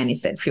dictionary and it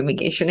said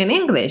fumigation in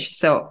English.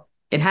 So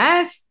it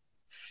has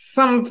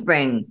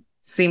something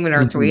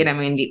similar to it. I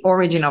mean, the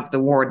origin of the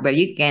word, but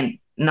you can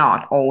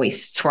not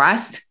always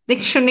trust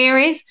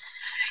dictionaries.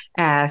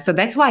 So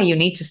that's why you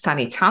need to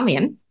study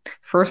Italian,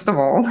 first of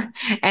all.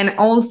 And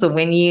also,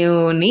 when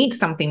you need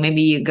something,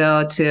 maybe you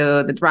go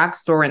to the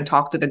drugstore and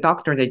talk to the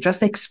doctor. They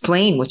just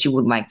explain what you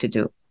would like to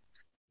do.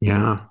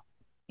 Yeah.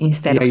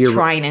 Instead of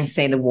trying and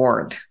say the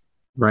word.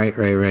 Right.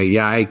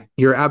 Yeah,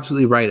 you're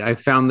absolutely right. I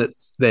found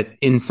that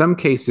in some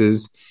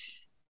cases,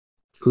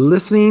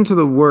 listening to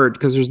the word,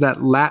 because there's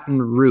that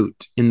Latin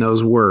root in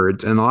those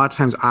words, and a lot of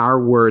times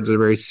our words are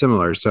very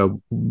similar.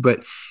 So,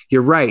 but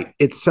you're right.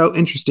 It's so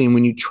interesting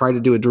when you try to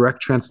do a direct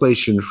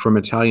translation from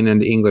Italian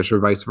into English or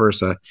vice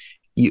versa.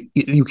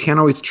 You can't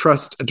always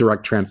trust a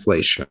direct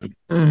translation.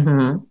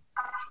 Mm-hmm.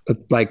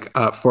 Like,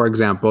 for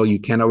example, you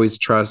can't always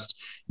trust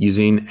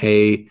using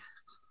a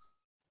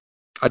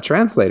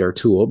translator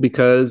tool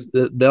because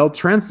they'll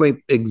translate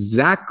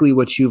exactly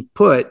what you've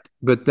put,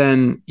 but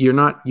then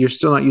you're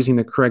still not using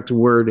the correct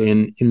word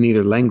in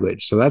either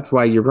language. So that's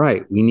why you're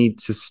right. We need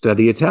to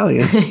study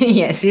Italian.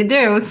 Yes, you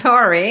do.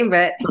 Sorry,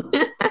 but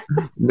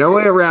no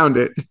way around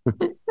it.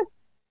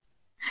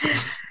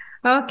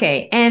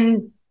 Okay.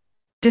 And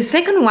the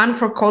second one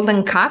for cold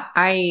and cough,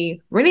 I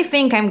really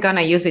think I'm going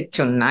to use it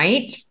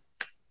tonight.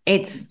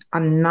 It's a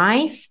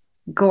nice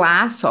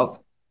glass of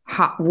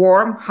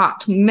warm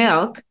hot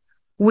milk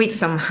with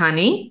some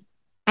honey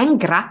and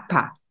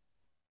grappa.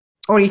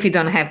 Or if you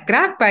don't have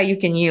grappa, you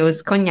can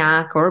use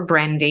cognac or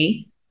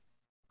brandy.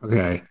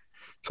 Okay.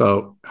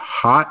 So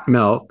hot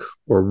milk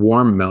or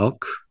warm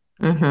milk.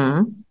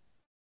 Mm-hmm.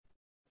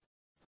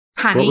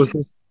 Honey. What was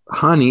this?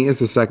 Honey is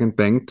the second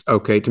thing.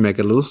 Okay, to make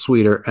it a little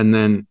sweeter. And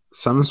then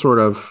some sort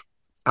of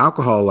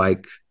alcohol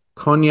like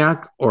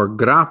cognac or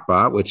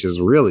grappa, which is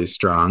really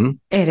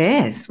strong. It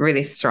is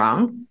really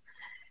strong.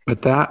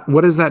 But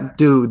what does that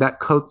do? That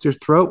coats your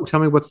throat? Tell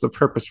me what's the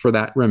purpose for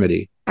that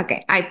remedy?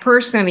 Okay, I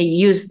personally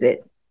used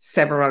it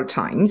several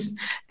times.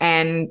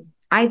 And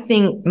I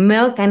think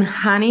milk and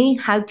honey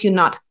help you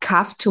not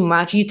cough too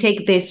much. You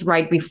take this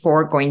right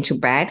before going to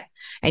bed.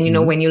 And, you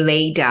know, when you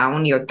lay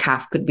down, your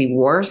cough could be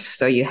worse.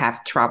 So you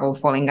have trouble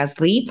falling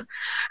asleep.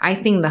 I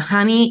think the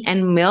honey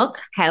and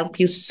milk help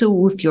you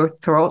soothe your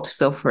throat.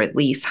 So for at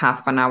least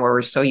half an hour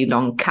or so, you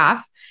don't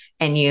cough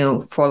and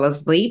you fall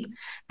asleep.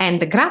 And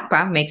the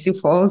grappa makes you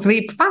fall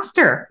asleep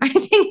faster. I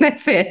think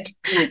that's it.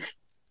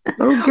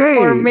 Okay.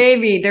 Or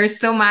maybe there's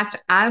so much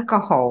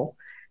alcohol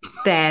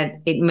that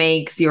it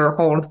makes your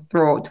whole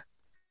throat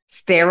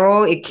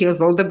sterile. It kills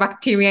all the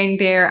bacteria in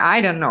there. I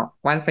don't know.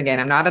 Once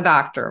again, I'm not a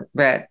doctor,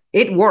 but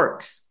it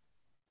works.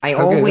 I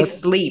always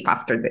sleep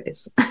after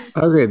this.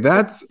 Okay,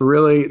 that's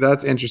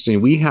interesting.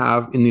 We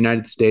have in the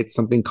United States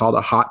something called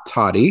a hot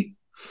toddy.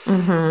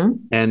 Mm-hmm.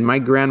 And my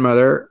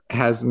grandmother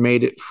has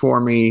made it for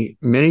me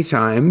many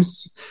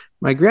times.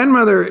 My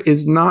grandmother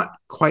is not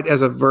quite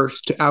as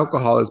averse to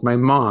alcohol as my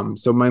mom.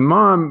 So my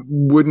mom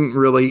wouldn't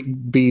really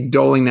be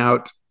doling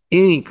out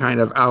any kind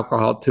of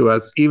alcohol to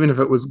us, even if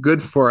it was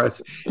good for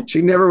us.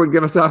 She never would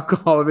give us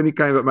alcohol of any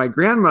kind. But my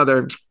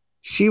grandmother,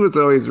 she was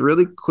always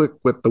really quick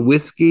with the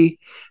whiskey.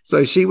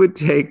 So she would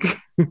take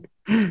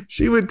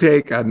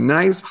a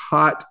nice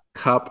hot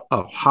cup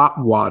of hot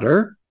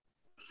water.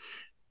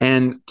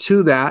 And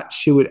to that,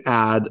 she would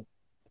add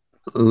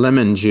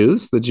lemon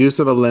juice, the juice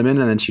of a lemon,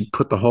 and then she'd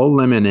put the whole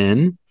lemon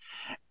in,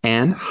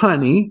 and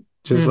honey,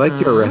 just like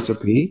your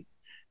recipe,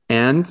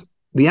 and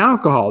the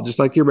alcohol, just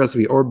like your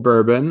recipe, or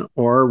bourbon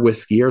or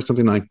whiskey or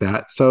something like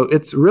that. So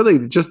it's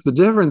really just the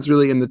difference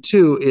really in the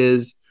two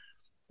is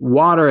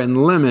water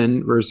and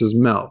lemon versus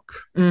milk.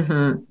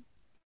 Mm-hmm.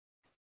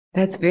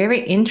 That's very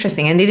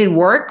interesting. And did it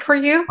work for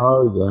you?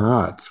 Oh,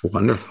 yeah, it's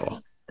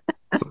wonderful.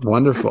 It's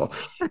wonderful.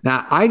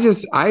 Now,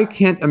 I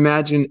can't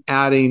imagine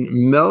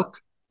adding milk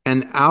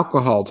and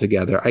alcohol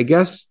together. I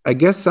guess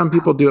some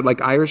people do it,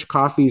 like Irish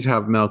coffees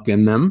have milk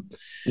in them.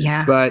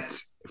 Yeah. But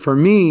for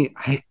me,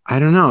 I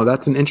don't know.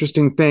 That's an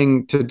interesting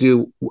thing to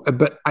do.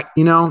 But,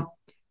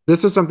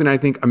 this is something I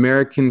think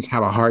Americans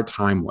have a hard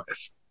time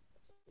with.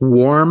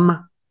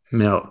 Warm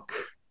milk.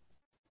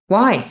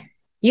 Why?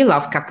 You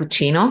love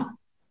cappuccino.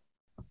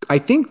 I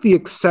think the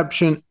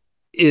exception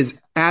is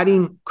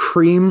adding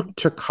cream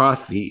to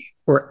coffee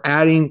or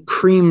adding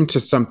cream to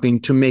something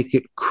to make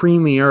it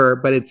creamier,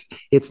 but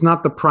it's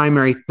not the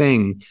primary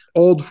thing.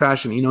 Old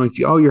fashioned, if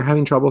you're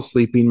having trouble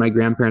sleeping, my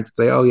grandparents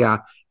would say, oh yeah,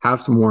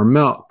 have some warm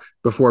milk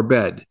before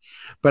bed.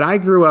 But I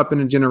grew up in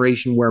a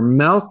generation where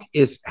milk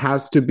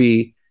has to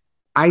be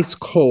ice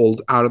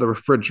cold out of the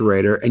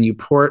refrigerator and you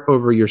pour it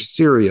over your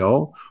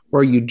cereal,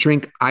 or you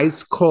drink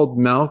ice cold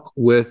milk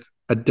with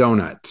a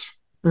donut.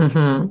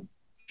 Mm-hmm.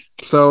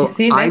 So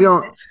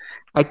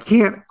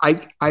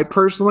I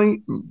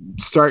personally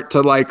start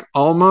to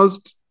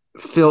almost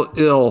feel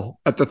ill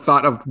at the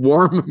thought of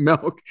warm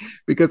milk,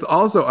 because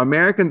also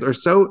Americans are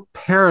so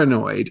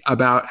paranoid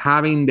about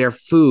having their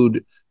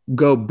food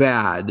go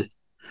bad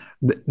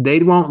They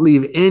won't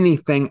leave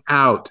anything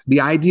out. The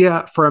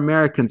idea for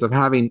Americans of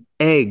having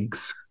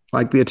eggs,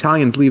 like the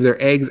Italians leave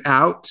their eggs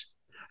out,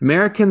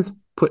 Americans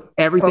put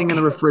everything in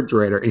the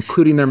refrigerator,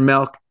 including their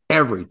milk,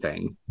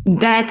 everything.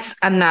 That's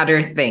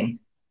another thing.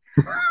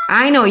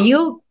 I know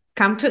you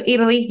come to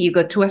Italy, you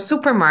go to a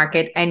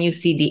supermarket and you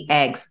see the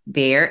eggs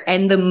there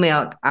and the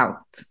milk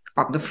out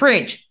of the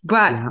fridge.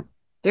 But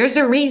there's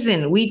a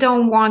reason. We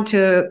don't want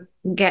to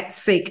get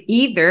sick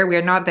either.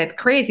 We're not that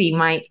crazy.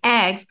 My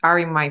eggs are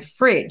in my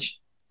fridge.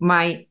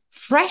 My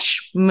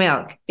fresh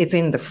milk is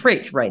in the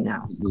fridge right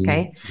now.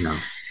 Okay.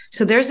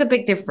 So there's a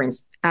big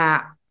difference.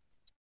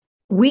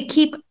 We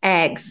keep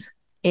eggs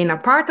in a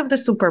part of the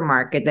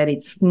supermarket that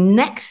it's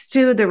next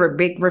to the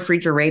big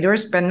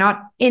refrigerators, but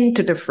not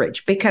into the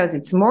fridge, because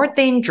it's more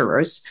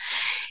dangerous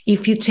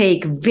if you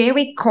take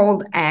very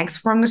cold eggs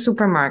from the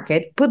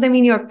supermarket, put them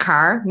in your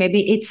car.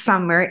 Maybe it's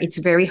summer, it's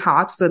very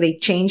hot, so they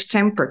change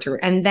temperature,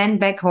 and then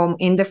back home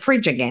in the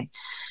fridge again.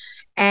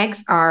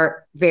 Eggs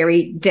are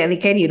very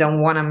delicate. You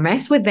don't want to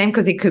mess with them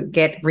because it could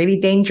get really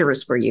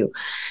dangerous for you.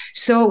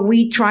 So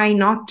we try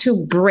not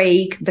to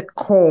break the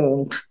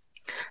cold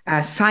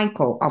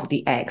cycle of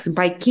the eggs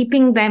by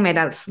keeping them at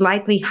a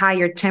slightly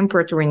higher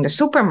temperature in the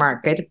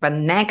supermarket, but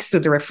next to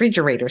the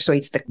refrigerator. So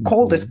it's the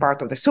coldest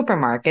part of the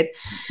supermarket.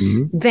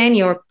 Then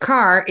your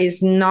car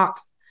is not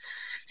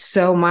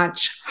so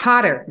much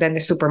hotter than the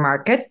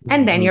supermarket.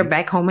 And then you're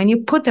back home and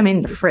you put them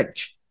in the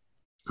fridge.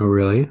 Oh,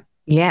 really?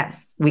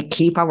 Yes, we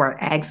keep our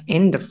eggs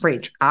in the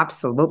fridge.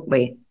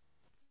 Absolutely.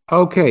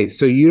 Okay,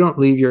 so you don't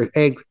leave your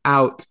eggs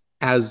out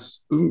as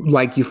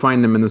like you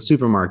find them in the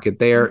supermarket.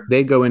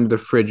 They go into the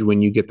fridge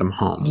when you get them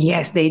home.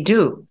 Yes, they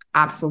do.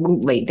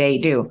 Absolutely, they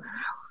do.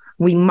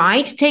 We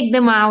might take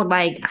them out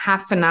like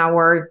half an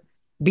hour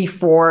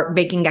before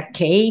baking a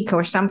cake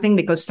or something,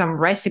 because some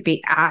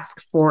recipe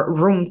asks for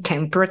room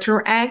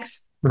temperature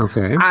eggs.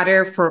 Okay.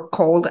 Other for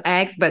cold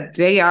eggs, but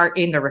they are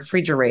in the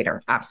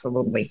refrigerator.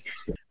 Absolutely.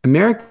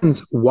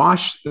 Americans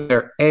wash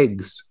their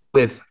eggs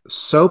with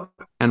soap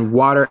and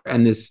water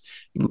and this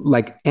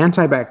like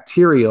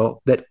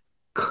antibacterial that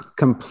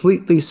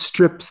completely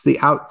strips the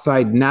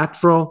outside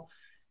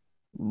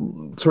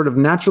sort of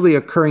naturally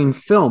occurring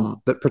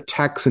film that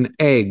protects an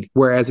egg.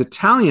 Whereas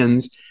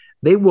Italians,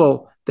 they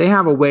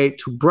have a way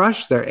to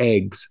brush their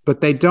eggs,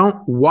 but they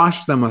don't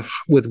wash them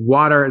with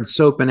water and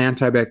soap and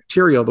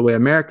antibacterial the way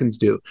Americans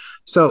do.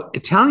 So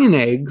Italian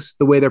eggs,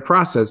 the way they're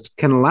processed,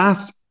 can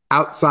last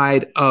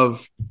outside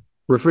of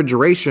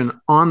refrigeration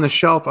on the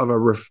shelf of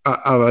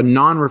a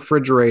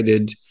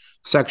non-refrigerated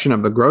section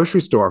of the grocery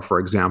store, for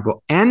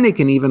example, and they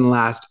can even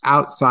last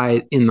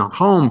outside in the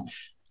home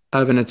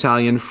of an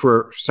Italian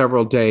for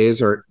several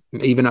days or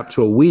even up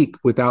to a week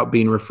without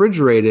being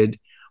refrigerated.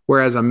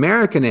 Whereas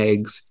American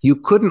eggs, you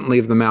couldn't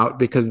leave them out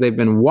because they've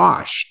been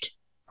washed.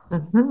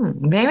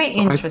 Very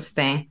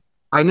interesting.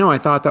 I know. I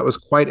thought that was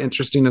quite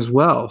interesting as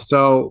well.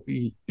 So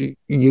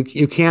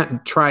you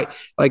can't try,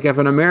 like if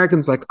an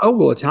American's like, oh,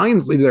 well,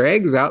 Italians leave their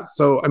eggs out,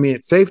 so I mean,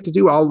 it's safe to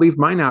do. I'll leave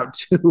mine out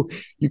too.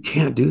 You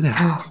can't do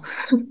that.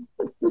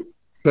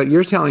 But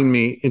you're telling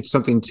me it's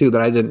something too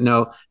that I didn't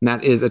know, and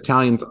that is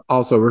Italians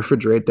also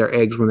refrigerate their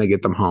eggs when they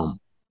get them home.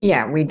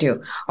 Yeah, we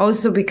do.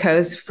 Also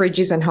because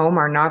fridges at home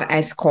are not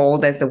as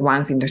cold as the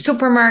ones in the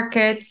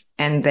supermarkets.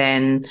 And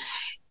then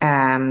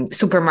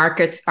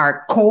supermarkets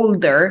are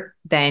colder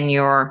than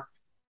your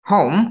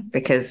home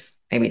because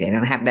maybe they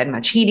don't have that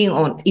much heating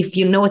on. If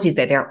you notice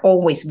that they're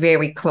always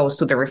very close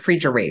to the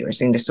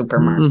refrigerators in the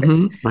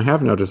supermarket. I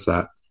have noticed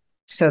that.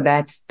 So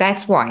that's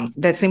why.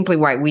 That's simply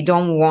why we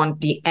don't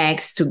want the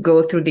eggs to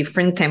go through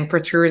different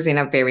temperatures in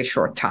a very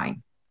short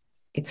time.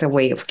 It's a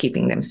way of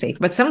keeping them safe.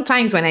 But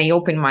sometimes when I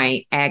open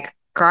my egg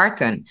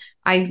carton,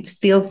 I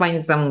still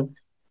find some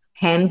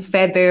hen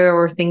feather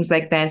or things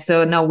like that.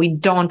 So no, we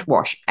don't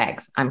wash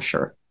eggs, I'm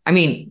sure. I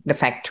mean, the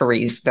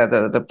factories,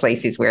 the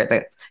places where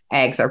the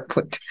eggs are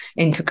put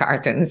into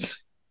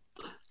cartons.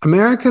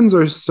 Americans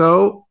are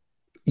so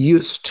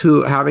used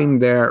to having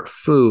their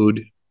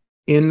food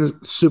in the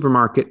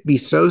supermarket be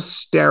so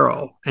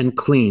sterile and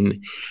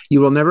clean.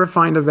 You will never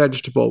find a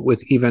vegetable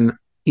with even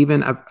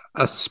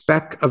a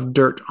speck of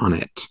dirt on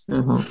it.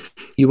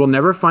 You will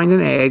never find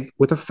an egg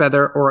with a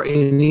feather or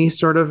any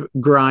sort of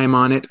grime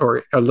on it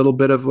or a little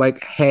bit of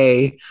like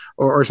hay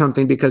or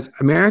something, because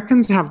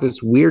Americans have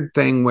this weird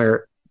thing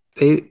where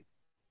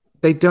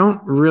they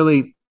don't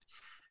really,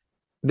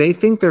 they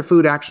think their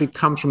food actually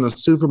comes from the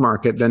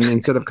supermarket then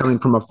instead of coming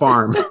from a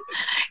farm.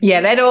 Yeah,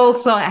 that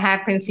also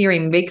happens here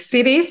in big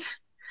cities.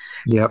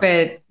 Yeah.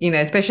 But,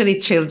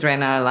 especially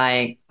children are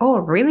like, oh,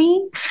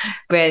 really?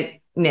 But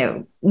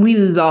no, we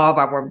love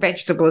our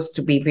vegetables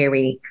to be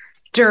very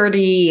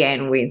dirty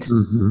and with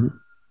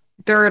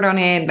dirt on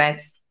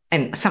it.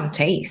 And some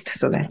taste.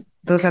 So that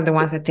those are the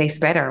ones that taste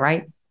better,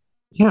 right?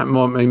 Yeah,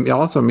 well, it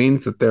also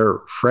means that they're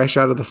fresh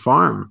out of the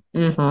farm.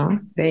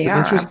 They are,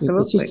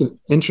 absolutely. It's just an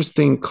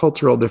interesting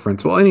cultural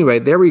difference. Well, anyway,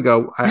 there we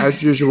go.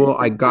 As usual,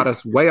 I got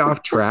us way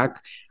off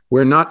track.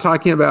 We're not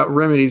talking about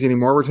remedies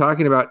anymore. We're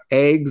talking about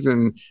eggs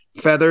and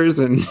feathers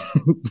and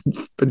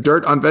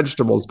dirt on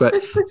vegetables. But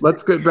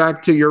let's get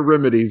back to your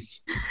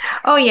remedies.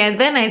 Oh, yeah.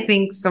 Then I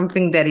think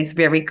something that is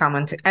very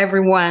common to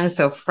everyone.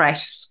 So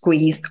fresh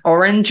squeezed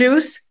orange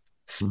juice,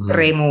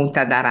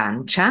 spremuta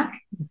d'arancia,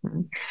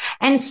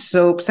 and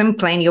soaps and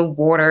plenty of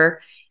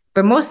water.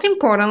 But most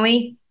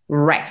importantly,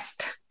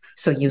 rest.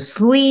 So you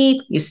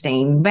sleep, you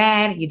stay in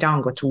bed, you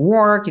don't go to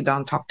work, you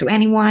don't talk to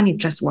anyone, you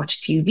just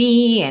watch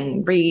TV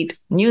and read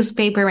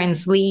newspaper and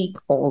sleep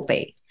all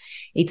day.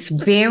 It's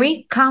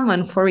very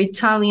common for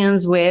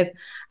Italians with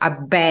a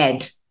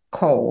bad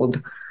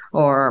cold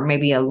or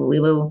maybe a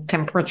little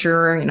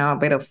temperature, a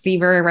bit of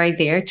fever right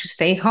there to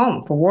stay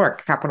home for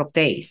work a couple of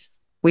days.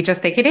 We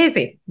just take it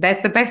easy.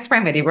 That's the best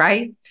remedy,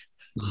 right?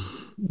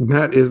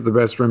 That is the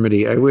best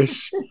remedy. I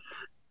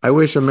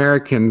wish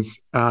Americans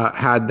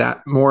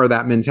had more of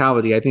that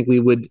mentality. I think we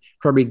would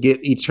probably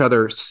get each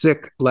other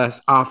sick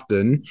less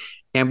often,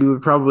 and we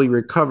would probably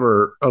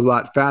recover a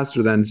lot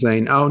faster than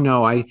saying, oh,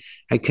 no, I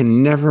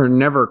can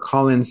never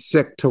call in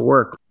sick to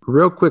work.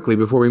 Real quickly,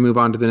 before we move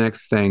on to the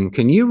next thing,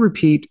 can you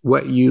repeat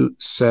what you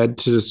said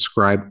to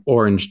describe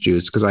orange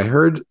juice? Because I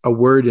heard a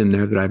word in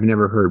there that I've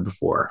never heard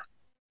before.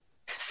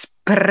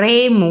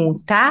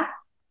 Spremuta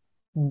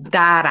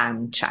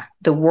d'arancia.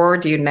 The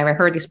word you never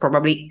heard is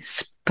probably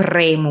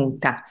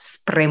spremuta.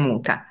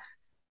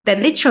 That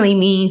literally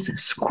means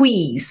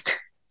squeezed.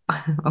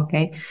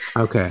 Okay.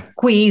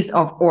 Squeezed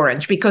of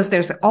orange, because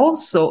there's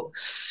also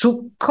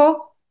succo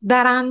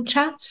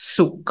d'arancia,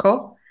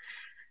 succo,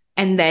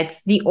 and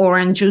that's the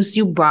orange juice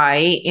you buy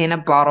in a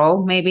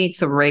bottle. Maybe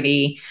it's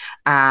already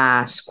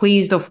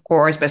squeezed, of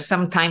course, but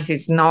sometimes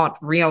it's not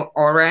real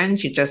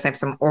orange. You just have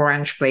some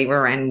orange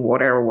flavor and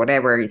water or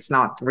whatever. It's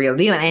not real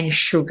deal, and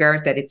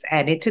sugar that it's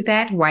added to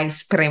that. While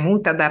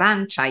spremuta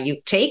d'arancia, you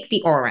take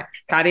the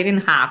orange, cut it in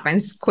half,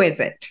 and squeeze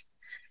it.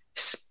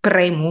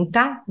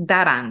 Spremuta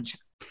d'arancia.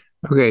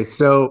 Okay,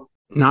 so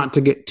not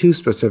to get too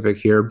specific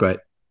here,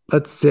 but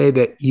let's say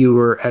that you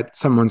were at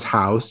someone's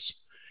house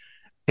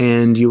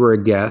and you were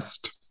a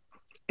guest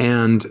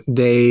and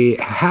they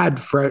had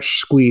fresh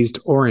squeezed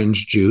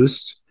orange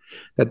juice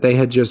that they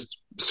had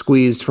just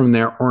squeezed from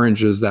their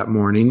oranges that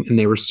morning and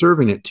they were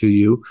serving it to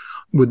you.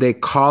 Would they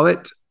call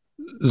it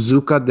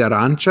zucca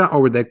d'arancia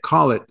or would they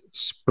call it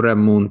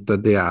spremuta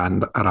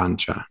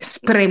d'arancia?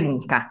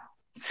 Spremuta.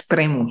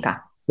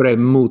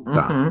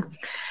 Mm-hmm.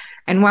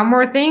 And one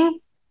more thing,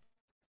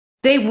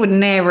 they would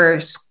never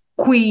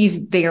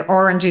squeeze their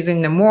oranges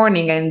in the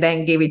morning and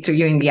then give it to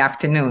you in the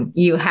afternoon.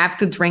 You have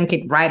to drink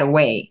it right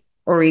away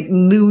or it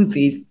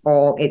loses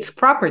all its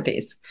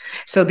properties.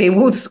 So they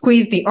would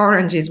squeeze the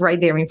oranges right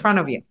there in front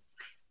of you.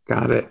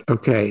 Got it.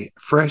 Okay.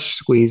 Fresh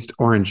squeezed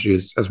orange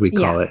juice, as we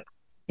call it.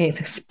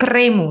 It's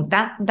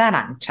spremuta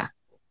d'arancia.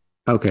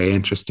 Okay.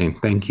 Interesting.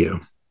 Thank you.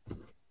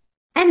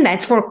 And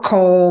that's for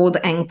cold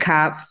and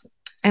cough.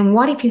 And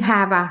what if you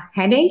have a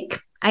headache?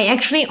 I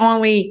actually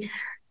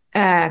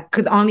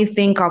could only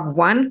think of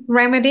one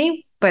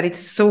remedy, but it's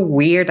so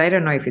weird. I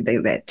don't know if you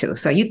do that too.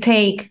 So you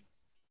take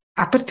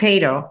a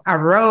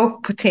raw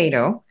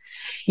potato,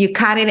 you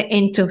cut it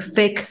into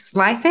thick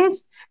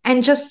slices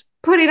and just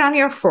put it on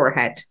your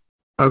forehead.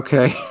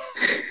 Okay.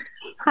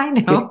 I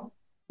know.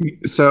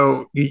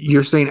 So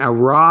you're saying a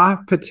raw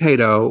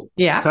potato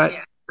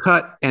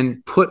cut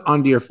and put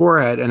onto your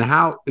forehead, and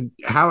how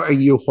are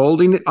you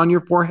holding it on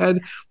your forehead?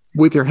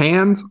 With your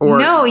hands? Or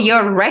no,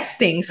 you're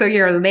resting. So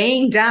you're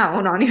laying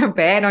down on your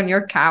bed, on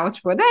your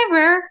couch,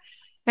 whatever.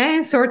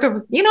 And sort of,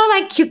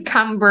 like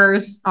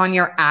cucumbers on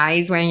your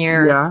eyes when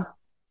you're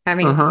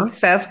having some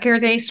self-care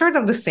day, sort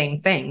of the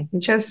same thing.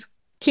 Just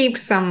keep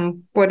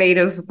some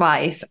potato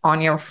slice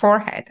on your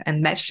forehead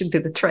and that should do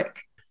the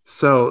trick.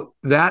 So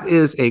that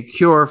is a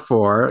cure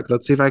for,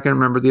 let's see if I can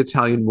remember the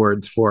Italian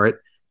words for it,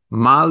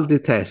 mal di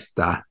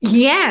testa.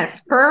 Yes,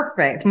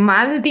 perfect.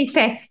 Mal di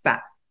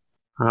testa.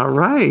 All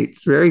right.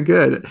 Very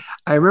good.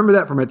 I remember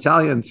that from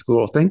Italian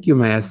school. Thank you,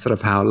 Maestra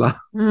Paola.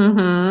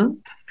 Mm-hmm.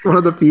 It's one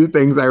of the few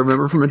things I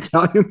remember from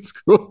Italian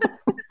school.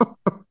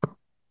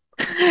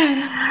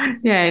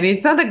 Yeah, and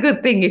it's not a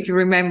good thing if you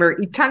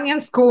remember Italian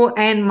school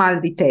and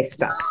mal di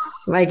testa.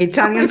 Like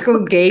Italian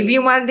school gave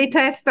you mal di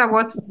testa.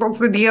 What's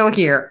the deal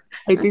here?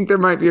 I think there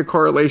might be a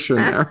correlation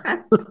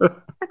there.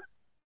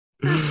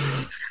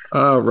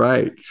 All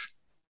right.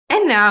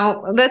 And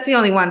now that's the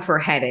only one for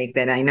headache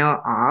that I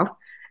know of.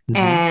 Mm-hmm.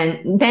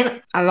 And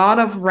then a lot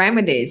of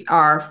remedies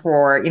are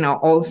for,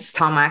 all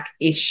stomach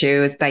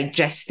issues,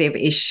 digestive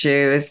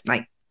issues,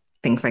 like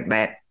things like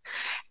that.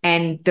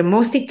 And the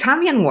most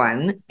Italian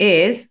one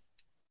is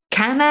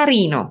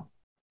canarino.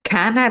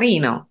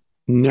 Canarino.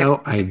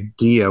 No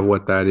idea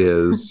what that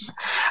is.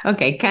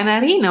 Okay,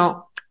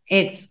 canarino,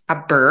 it's a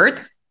bird,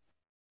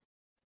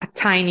 a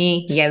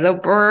tiny yellow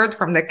bird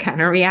from the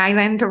Canary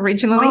Island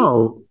originally.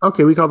 Oh,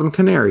 okay, we call them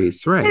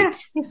canaries, right? Yeah,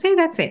 you see,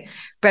 that's it.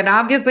 But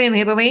obviously in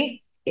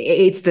Italy,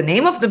 it's the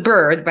name of the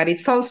bird, but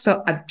it's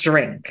also a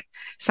drink,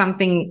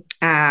 something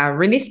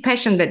really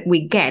special that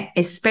we get,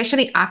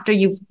 especially after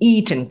you've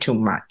eaten too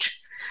much.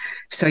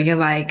 So you're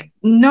like,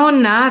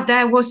 Nonna,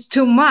 that was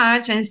too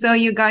much. And so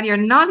you got your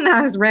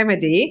Nonna's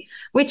remedy,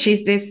 which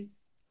is this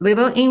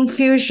little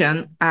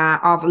infusion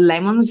of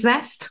lemon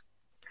zest,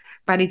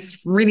 but it's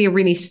really,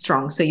 really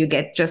strong. So you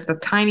get just a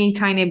tiny,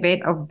 tiny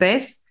bit of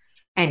this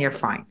and you're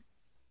fine.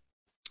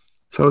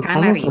 So it's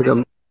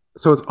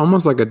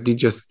almost like a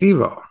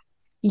digestivo.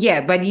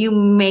 Yeah, but you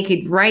make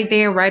it right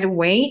there, right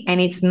away,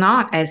 and it's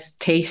not as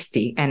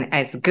tasty and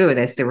as good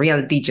as the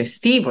real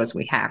digestivos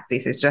we have.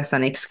 This is just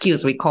an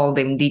excuse. We call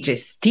them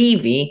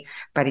digestivi,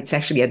 but it's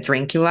actually a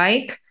drink you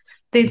like.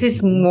 This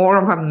is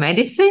more of a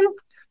medicine.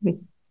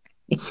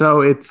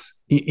 So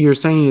you're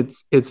saying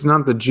it's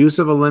not the juice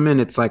of a lemon.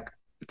 It's like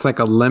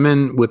a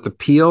lemon with the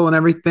peel and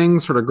everything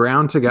sort of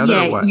ground together.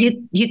 Yeah, or what?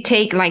 you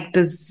take like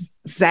the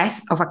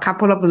zest of a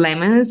couple of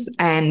lemons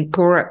and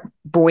pour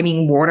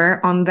boiling water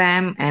on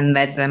them and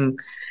let them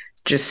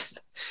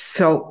just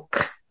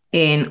soak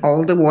in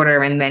all the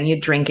water, and then you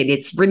drink it.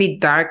 It's really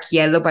dark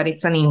yellow, but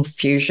it's an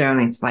infusion.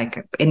 It's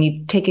like, and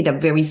you take it a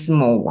very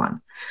small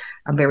one,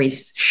 a very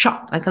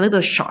shot, like a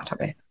little shot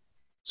of it.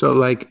 So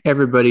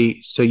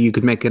so you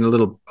could make it a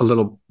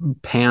little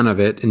pan of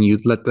it, and you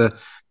let the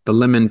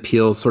lemon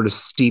peel sort of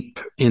steep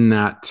in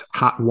that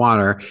hot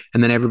water,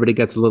 and then everybody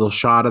gets a little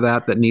shot of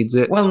that needs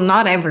it. Well,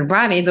 not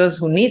everybody, those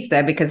who needs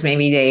that, because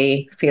maybe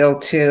they feel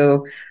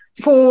too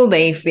full,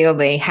 they feel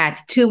they had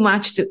too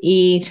much to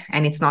eat,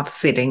 and it's not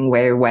sitting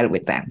very well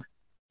with them.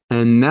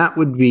 And that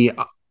would be,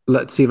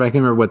 let's see if I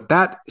can remember what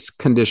that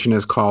condition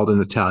is called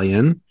in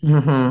Italian.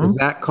 Mm-hmm. Is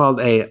that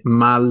called a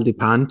mal di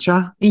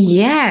pancia?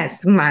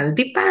 Yes, mal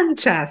di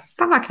pancia,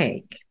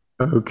 stomachache.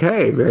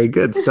 Okay, very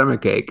good.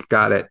 Stomachache.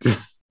 Got it.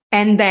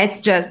 And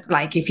that's just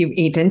like if you've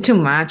eaten too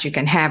much, you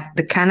can have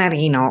the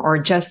canarino or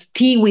just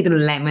tea with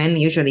lemon.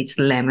 Usually it's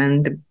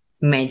lemon, the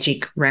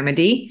magic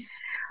remedy.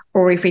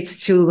 Or if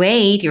it's too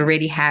late, you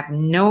already have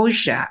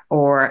nausea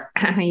or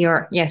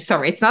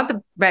it's not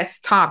the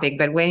best topic,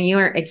 but when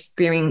you're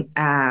experiencing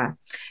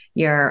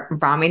you're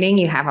vomiting,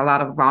 you have a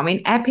lot of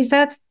vomit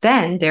episodes,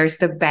 then there's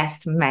the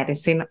best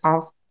medicine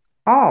of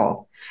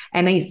all.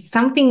 And it's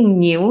something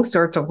new,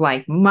 sort of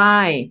like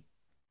my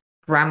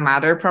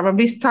grandmother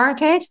probably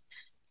started,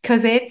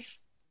 because it's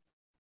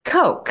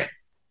Coke,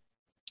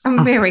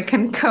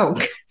 American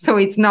Coke. So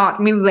it's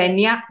not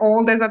millennia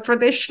old as a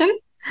tradition,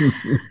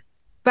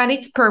 but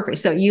it's perfect.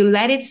 So you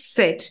let it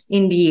sit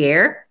in the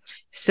air.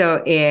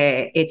 So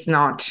it's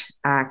not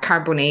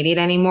carbonated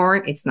anymore.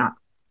 It's not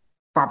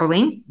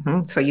bubbling.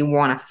 So you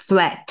want a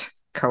flat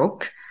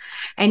Coke.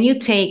 And you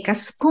take a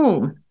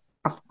spoon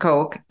of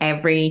Coke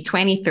every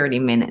 20, 30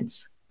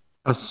 minutes.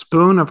 A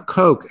spoon of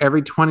Coke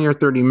every 20 or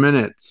 30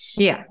 minutes.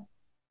 Yeah.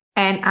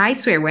 And I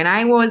swear, when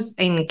I was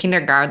in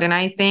kindergarten,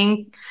 I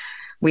think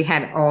we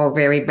had all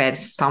very bad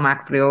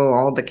stomach flu.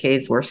 All the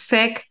kids were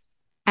sick.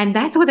 And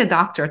that's what the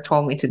doctor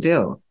told me to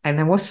do. And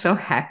I was so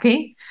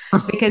happy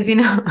because,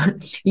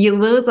 you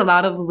lose a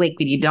lot of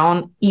liquid. You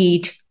don't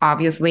eat,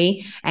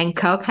 obviously. And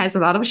Coke has a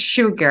lot of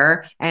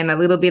sugar and a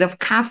little bit of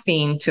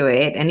caffeine to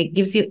it. And it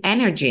gives you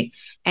energy.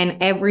 And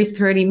every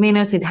 30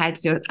 minutes, it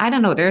helps you. I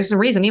don't know. There's a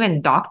reason.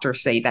 Even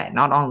doctors say that,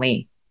 not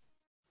only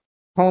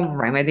home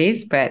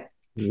remedies, but.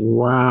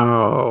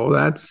 Wow,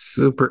 that's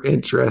super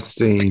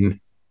interesting.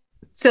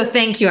 So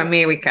thank you,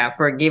 America,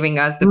 for giving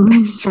us the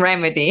best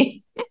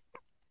remedy.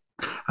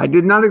 I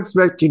did not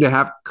expect you to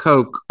have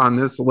Coke on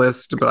this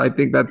list, but I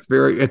think that's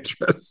very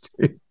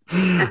interesting.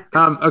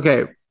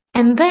 Okay.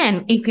 And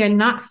then if you're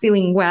not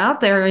feeling well,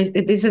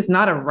 this is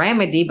not a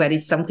remedy, but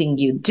it's something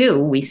you do.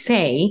 We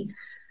say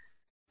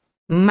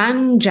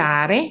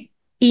mangiare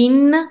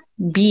in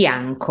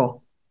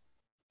bianco.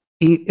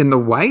 Eat in the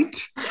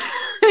white?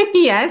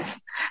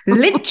 Yes,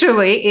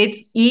 literally,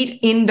 it's eat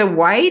in the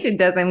white. It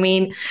doesn't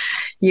mean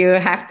you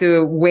have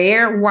to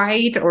wear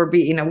white or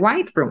be in a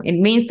white room. It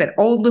means that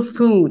all the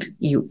food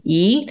you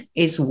eat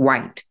is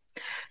white.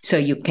 So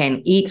you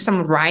can eat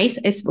some rice.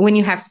 It's when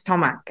you have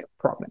stomach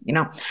problem,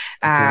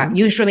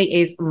 usually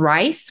is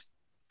rice,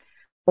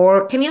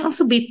 or can it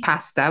also be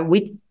pasta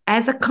with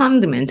as a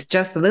condiment,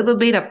 just a little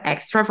bit of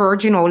extra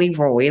virgin olive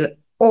oil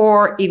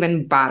or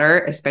even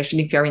butter,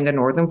 especially if you're in the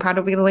northern part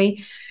of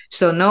Italy.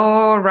 So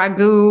no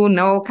ragu,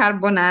 no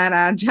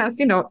carbonara,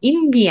 just,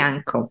 in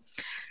bianco.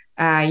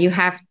 You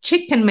have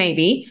chicken,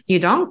 maybe. You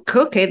don't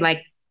cook it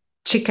like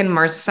chicken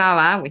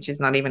marsala, which is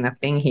not even a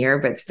thing here,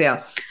 but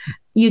still.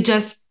 You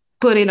just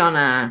put it on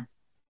a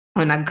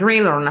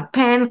grill or on a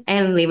pan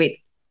and leave it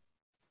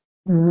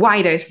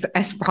white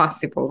as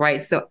possible,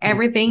 right? So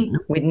everything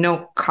with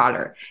no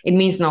color. It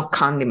means no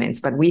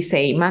condiments, but we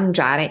say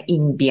mangiare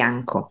in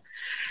bianco.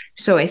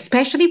 So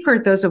especially for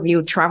those of you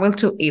who travel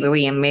to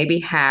Italy and maybe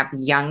have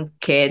young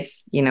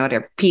kids,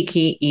 they're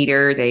picky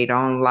eater, they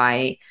don't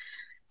like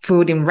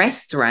food in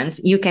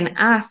restaurants, you can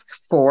ask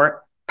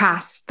for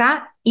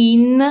pasta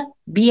in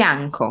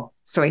bianco.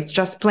 So it's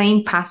just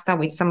plain pasta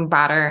with some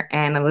butter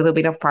and a little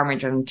bit of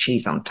Parmesan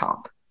cheese on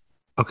top.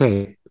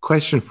 Okay,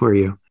 question for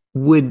you.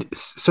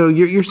 So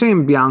you're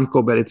saying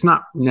bianco, but it's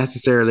not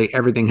necessarily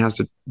everything has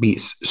to be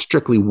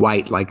strictly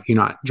white. Like you're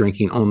not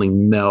drinking only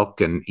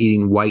milk and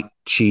eating white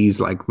cheese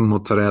like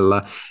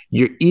mozzarella.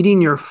 You're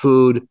eating your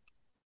food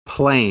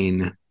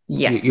plain.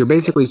 Yes. You're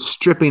basically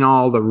stripping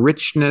all the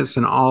richness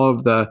and all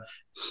of the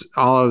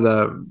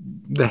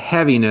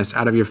heaviness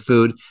out of your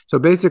food. So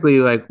basically,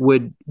 like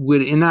would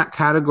in that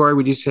category,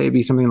 would you say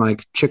be something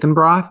like chicken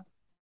broth?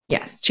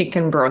 Yes,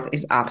 chicken broth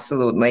is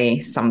absolutely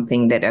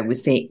something that I would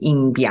say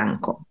in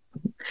bianco.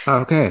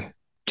 Okay.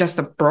 Just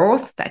a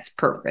broth, that's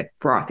perfect.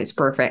 Broth is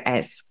perfect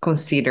as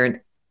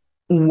considered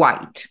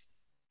white.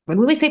 When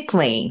we say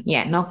plain,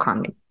 no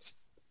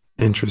condiments.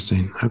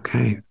 Interesting.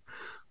 Okay.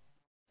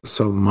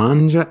 So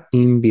mangia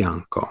in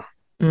bianco.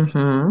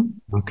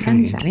 Mm-hmm. Okay.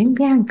 Mangiare in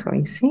bianco.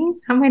 You see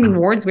how many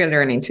words we're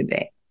learning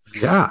today?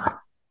 Yeah.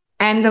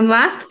 And the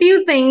last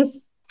few things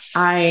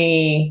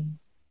I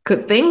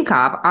could think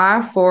of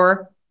are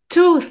for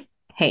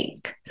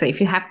toothache. So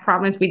if you have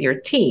problems with your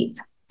teeth,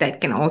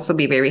 that can also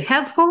be very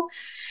helpful,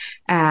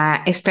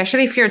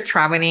 especially if you're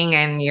traveling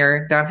and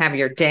you don't have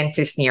your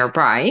dentist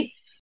nearby.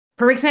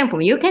 For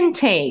example, you can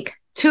take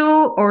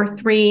 2 or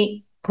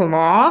 3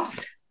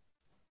 cloves.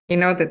 You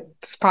know, the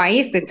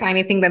spice, the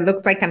tiny thing that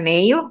looks like a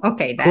nail.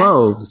 Okay.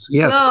 Cloves.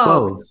 Yes,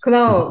 cloves.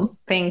 Cloves.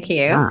 Mm-hmm. Thank you.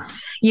 Yeah.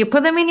 You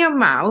put them in your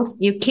mouth.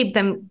 You keep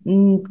them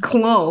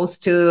close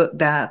to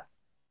the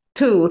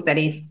tooth that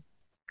is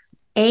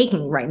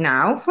aching right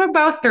now for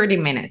about 30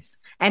 minutes.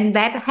 And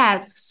that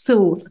helps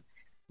soothe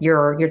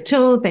your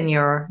tooth and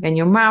your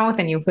mouth,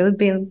 and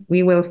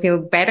we will feel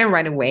better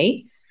right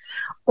away.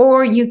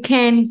 Or you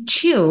can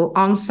chew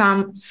on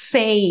some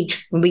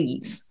sage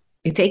leaves.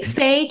 You take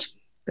sage,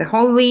 the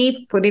whole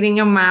leaf, put it in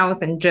your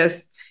mouth and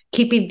just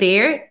keep it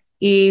there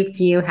if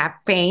you have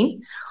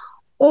pain.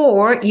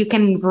 Or you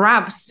can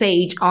rub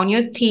sage on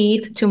your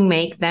teeth to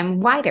make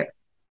them whiter.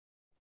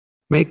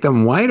 Make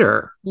them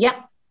whiter? Yep.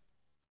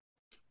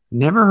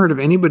 Never heard of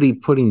anybody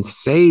putting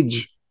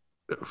sage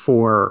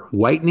for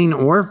whitening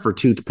or for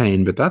tooth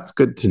pain, but that's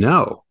good to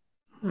know.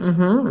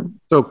 Mm-hmm.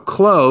 So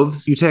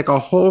cloves, you take a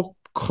whole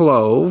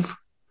clove.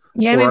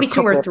 Yeah, maybe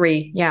 2 or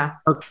 3. Yeah.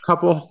 A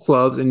couple of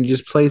cloves, and you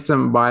just place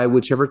them by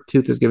whichever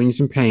tooth is giving you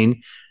some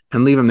pain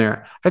and leave them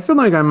there. I feel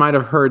like I might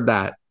have heard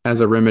that as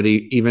a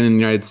remedy, even in the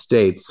United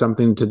States,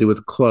 something to do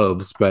with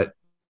cloves, but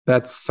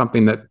that's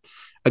something that,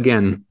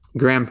 again,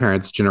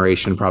 grandparents'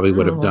 generation probably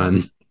would have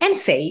done. And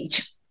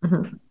sage.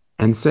 Mm-hmm.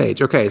 And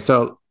sage. Okay,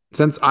 so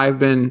since I've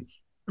been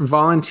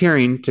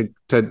volunteering to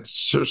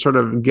sort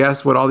of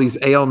guess what all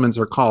these ailments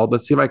are called,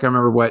 let's see if I can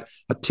remember what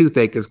a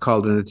toothache is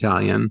called in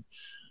Italian.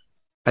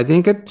 I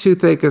think a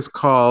toothache is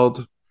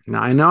called,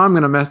 now I know I'm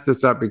going to mess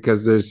this up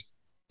because there's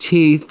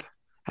teeth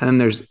and then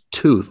there's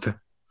tooth.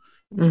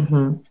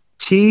 Mm-hmm.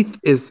 Teeth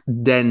is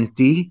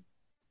denti.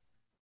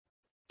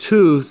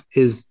 Tooth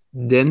is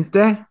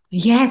dente.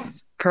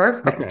 Yes,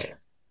 perfect. Okay.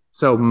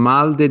 So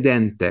mal de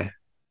dente.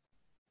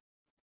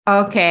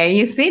 Okay,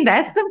 you see,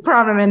 that's the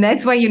problem. And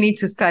that's why you need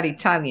to study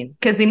Italian.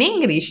 Because in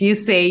English, you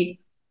say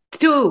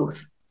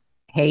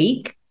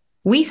toothache.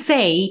 We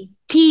say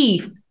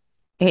teeth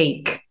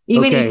ache.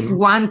 Even if it's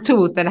one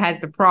tooth that has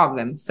the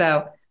problem.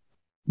 So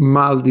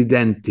mal di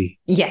denti.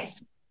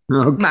 Yes.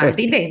 Okay. Mal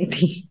di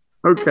denti.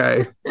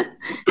 Okay.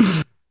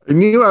 I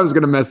knew I was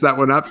going to mess that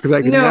one up because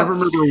I could never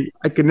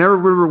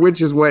remember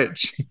which is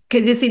which.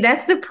 Because you see,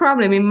 that's the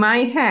problem in my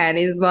head.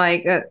 Is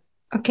like,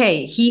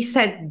 okay, he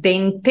said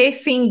dente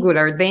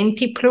singular,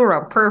 denti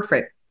plural,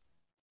 perfect.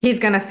 He's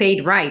gonna say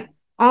it right.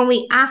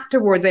 Only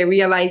afterwards I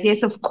realized,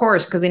 yes, of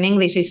course, because in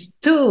English it's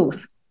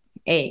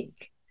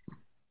toothache.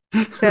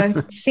 So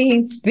see,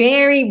 it's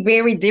very,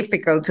 very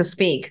difficult to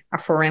speak a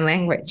foreign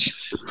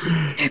language.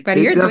 But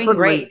you're doing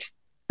great.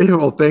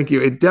 Well, thank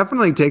you. It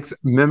definitely takes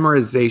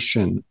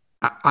memorization.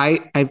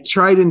 I've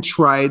tried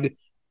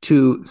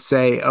to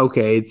say,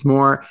 okay, it's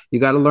more, you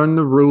got to learn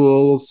the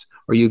rules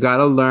or you got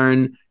to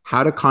learn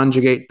how to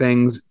conjugate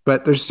things.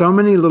 But there's so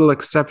many little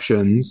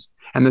exceptions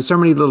and there's so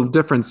many little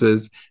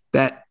differences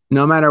that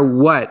no matter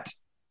what,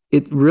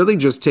 it really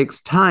just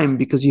takes time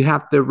because you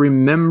have to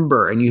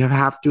remember and you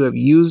have to have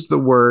used the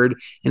word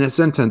in a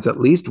sentence at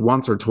least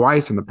once or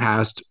twice in the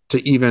past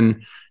to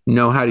even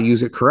know how to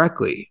use it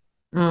correctly.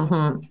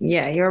 Mm-hmm.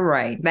 Yeah, you're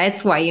right.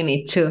 That's why you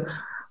need to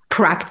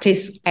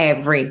practice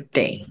every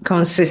day.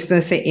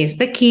 Consistency is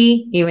the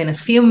key, even a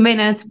few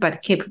minutes,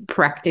 but keep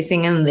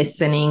practicing and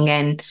listening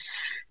and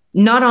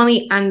not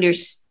only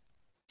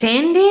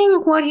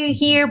understanding what you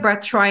hear,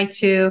 but try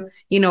to,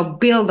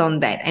 build on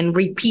that and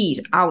repeat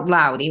out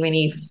loud, even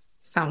if it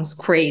sounds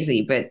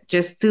crazy, but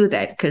just do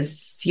that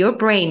because your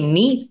brain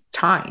needs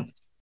time.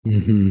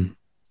 Mm-hmm.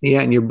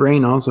 Yeah, and your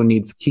brain also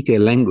needs Kike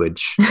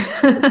language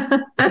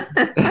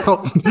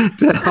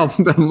to help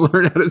them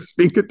learn how to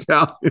speak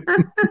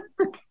Italian.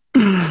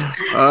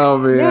 Oh,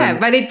 man. Yeah,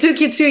 but it took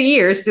you 2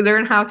 years to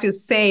learn how to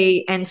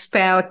say and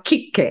spell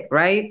Kike,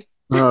 right?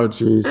 Oh,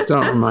 geez,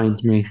 don't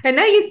remind me. And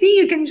now you see,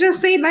 you can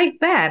just say it like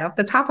that off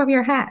the top of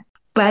your head.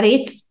 But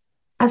it's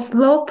a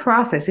slow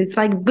process. It's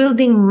like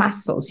building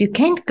muscles. You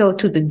can't go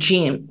to the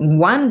gym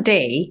one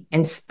day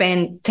and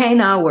spend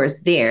 10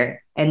 hours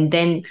there and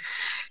then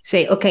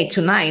say, okay,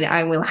 tonight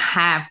I will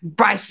have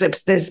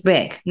biceps this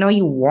big. No,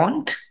 you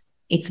won't.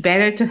 It's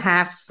better to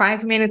have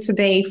 5 minutes a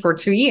day for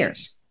 2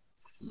 years.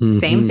 Mm-hmm.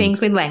 Same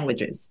things with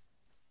languages.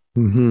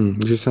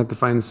 Mm-hmm. You just have to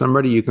find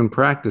somebody you can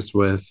practice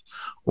with,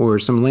 or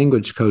some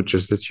language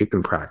coaches that you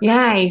can practice.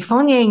 Yeah, if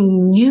only I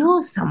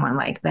knew someone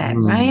like that,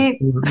 right?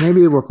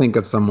 Maybe we'll think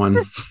of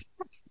someone.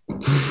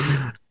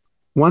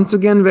 Once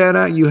again,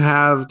 Vera, you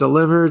have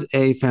delivered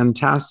a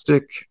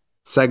fantastic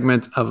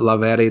segment of La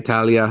Vera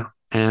Italia,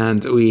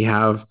 and we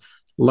have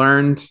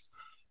learned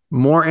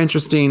more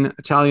interesting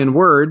Italian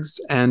words,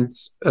 and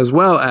as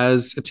well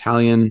as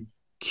Italian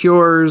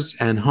cures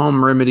and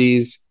home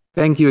remedies.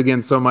 Thank you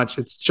again so much.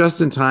 It's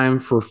just in time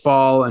for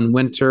fall and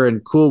winter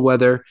and cool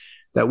weather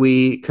that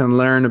we can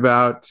learn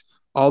about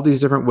all these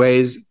different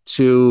ways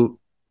to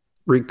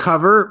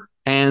recover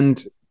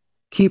and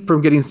keep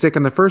from getting sick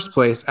in the first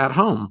place at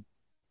home.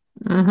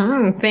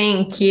 Mm-hmm.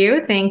 Thank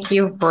you. Thank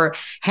you for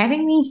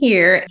having me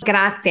here.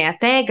 Grazie a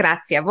te,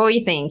 grazie a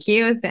voi. Thank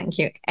you. Thank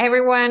you,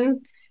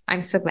 everyone.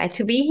 I'm so glad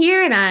to be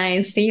here, and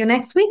I'll see you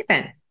next week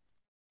then.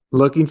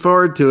 Looking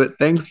forward to it.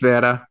 Thanks,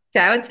 Vera.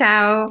 Ciao,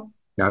 ciao.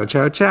 Ciao,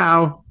 ciao,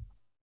 ciao.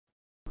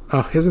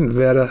 Oh, isn't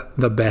Vera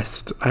the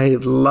best? I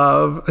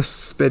love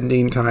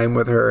spending time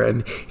with her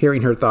and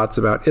hearing her thoughts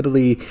about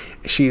Italy.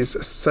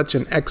 She's such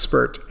an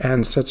expert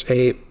and such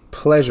a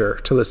pleasure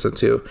to listen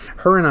to.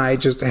 Her and I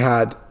just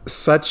had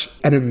such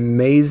an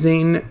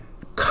amazing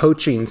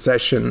coaching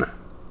session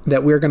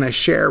that we're going to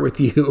share with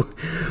you.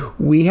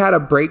 We had a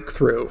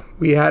breakthrough.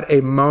 We had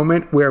a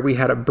moment where we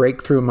had a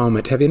breakthrough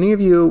moment. Have any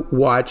of you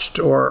watched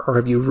or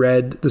have you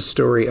read the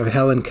story of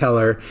Helen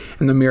Keller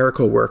and the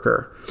Miracle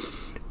Worker?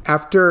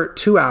 After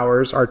 2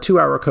 hours, our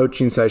 2-hour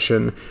coaching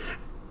session,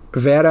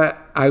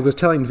 I was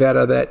telling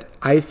Vera that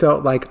I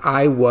felt like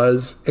I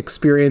was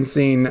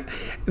experiencing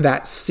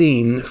that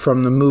scene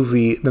from the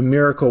movie The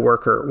Miracle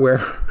Worker,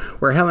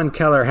 where Helen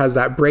Keller has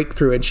that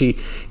breakthrough and she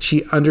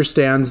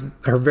understands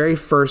her very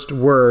first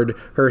word,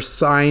 her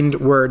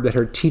signed word that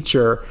her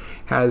teacher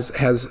has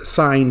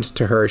signed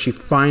to her. She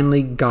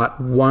finally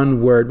got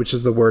one word, which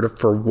is the word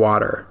for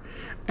water.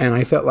 And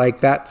I felt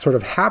like that sort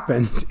of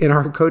happened in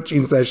our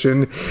coaching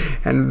session,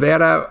 and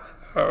Vera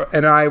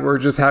and I were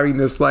just having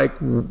this like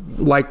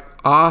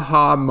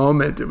aha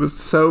moment. It was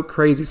so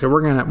crazy. So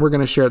we're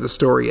gonna share the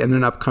story in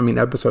an upcoming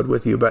episode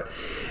with you. But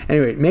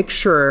anyway, make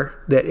sure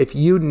that if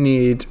you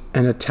need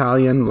an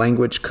Italian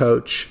language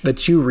coach,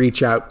 that you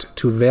reach out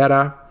to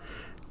Vera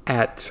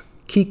at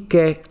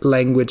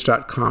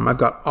kikelanguage.com. I've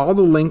got all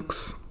the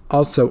links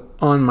also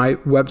on my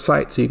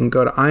website, so you can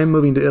go to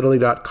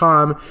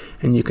immovingtoitaly.com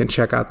and you can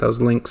check out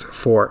those links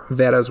for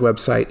Vera's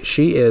website.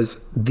 She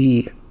is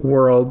the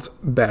world's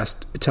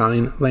best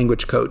Italian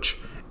language coach.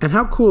 And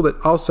how cool that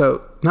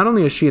also, not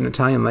only is she an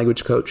Italian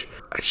language coach,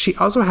 she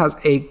also has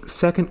a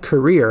second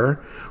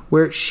career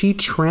where she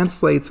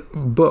translates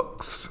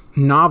books,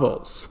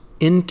 novels,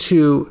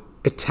 into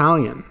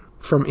Italian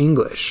from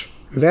English.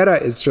 Vera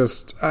is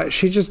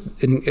she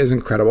is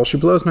incredible. She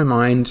blows my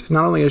mind.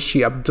 Not only is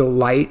she a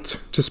delight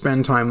to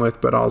spend time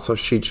with, but also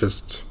she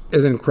just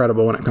is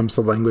incredible when it comes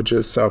to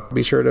languages. So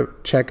be sure to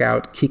check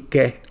out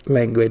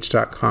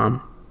kikelanguage.com.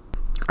 All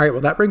right,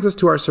 well, that brings us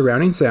to our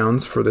surrounding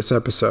sounds for this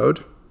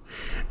episode.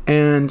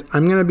 And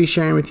I'm going to be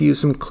sharing with you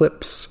some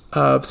clips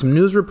of some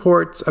news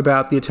reports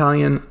about the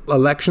Italian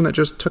election that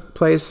just took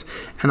place,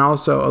 and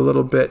also a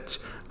little bit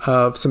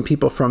of some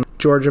people from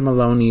Giorgia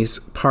Meloni's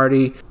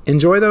party.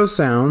 Enjoy those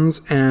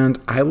sounds, and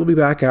I will be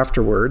back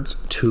afterwards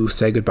to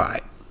say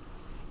goodbye.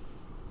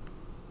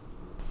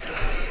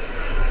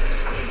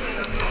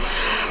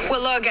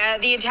 Well, look,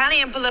 the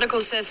Italian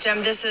political system,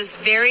 this is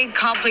very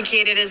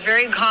complicated, it's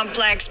very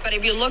complex, but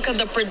if you look at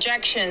the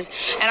projections,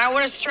 and I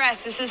want to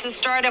stress, this is the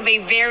start of a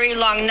very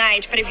long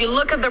night, but if you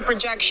look at the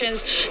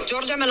projections,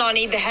 Giorgia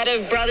Meloni, the head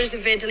of Brothers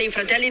of Italy,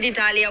 Fratelli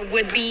d'Italia,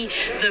 would be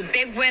the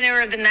big winner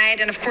of the night,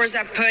 and of course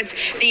that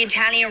puts the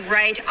Italian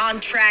right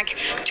on track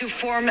to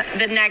form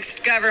the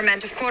next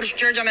government. Of course,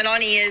 Giorgia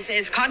Meloni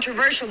is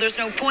controversial. There's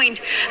no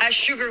point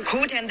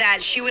sugarcoating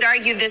that. She would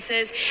argue this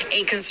is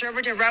a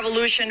conservative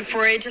revolution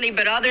for Italy,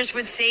 but others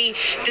would say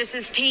this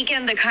has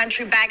taken the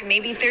country back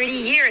maybe 30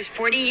 years,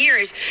 40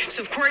 years.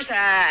 So, of course,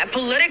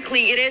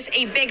 politically, it is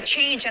a big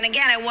change. And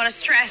again, I want to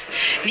stress,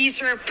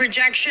 these are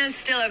projections,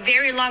 still a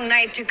very long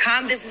night to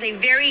come. This is a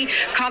very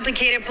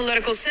complicated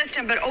political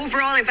system. But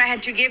overall, if I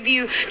had to give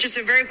you just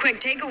a very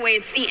quick takeaway,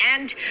 it's the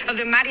end of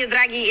the Mario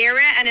Draghi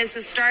era, and it's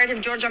the start of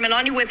Giorgia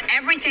Meloni with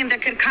everything that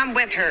could come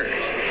with her.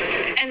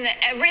 And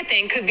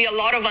everything could be a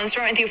lot of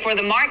uncertainty for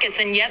the markets.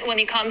 And yet, when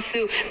it comes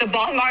to the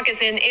bond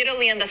markets in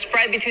Italy and the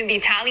spread between the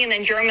Italian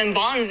and German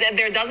bonds,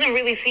 there doesn't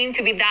really seem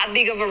to be that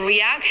big of a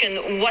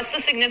reaction. What's the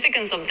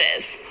significance of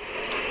this?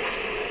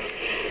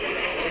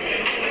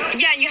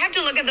 Yeah, you have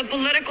have to look at the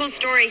political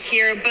story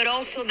here, but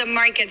also the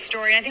market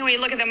story. And I think when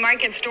you look at the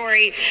market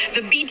story,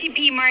 the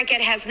BTP market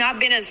has not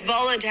been as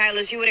volatile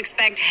as you would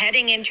expect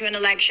heading into an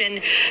election,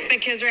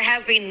 because there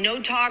has been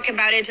no talk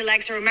about it.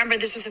 Alexa, remember,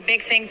 this was a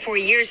big thing 4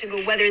 years ago,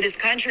 whether this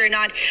country or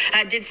not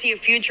did see a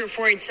future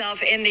for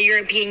itself in the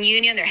European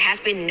Union. There has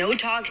been no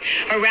talk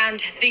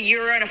around the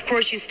euro. And of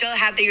course, you still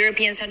have the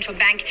European Central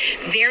Bank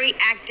very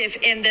active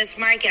in this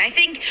market. I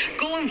think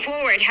going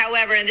forward,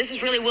 however, and this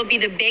is really will be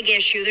the big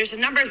issue, there's a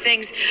number of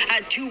things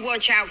to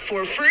watch out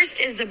for.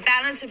 First is the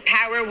balance of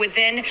power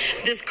within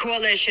this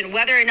coalition,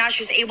 whether or not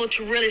she's able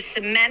to really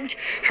cement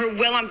her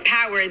will and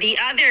power. The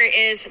other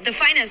is the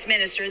finance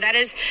minister. That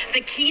is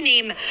the key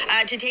name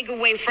to take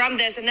away from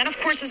this. And then, of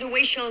course, there's a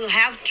way she'll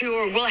have to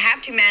or will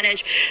have to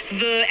manage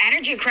the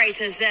energy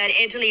crisis that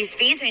Italy is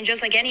facing,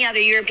 just like any other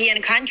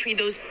European country.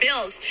 Those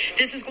bills,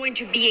 this is going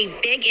to be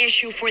a big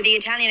issue for the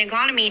Italian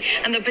economy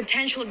and the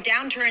potential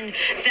downturn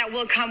that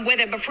will come with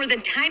it. But for the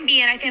time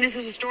being, I think this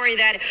is a story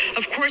that,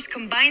 of course,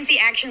 combines the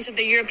actions of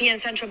the European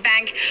Central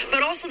Bank,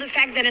 but also the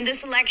fact that in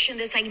this election,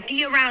 this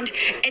idea around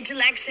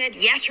Italy exit,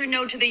 yes or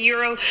no to the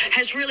euro,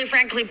 has really,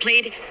 frankly,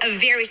 played a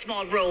very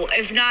small role,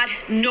 if not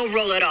no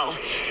role at all.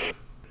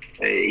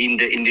 In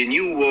the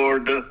new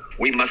world,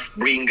 we must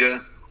bring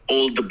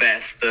all the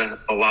best of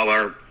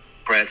our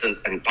present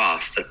and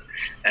past,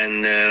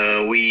 and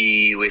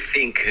we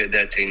think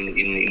that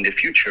in the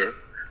future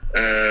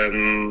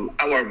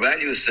our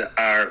values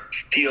are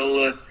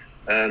still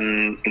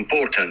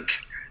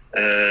important.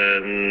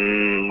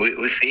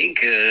 We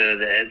think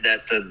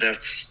that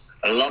there's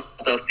a lot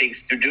of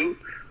things to do,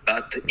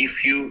 but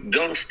if you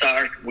don't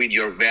start with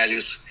your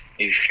values,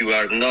 if you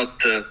are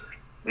not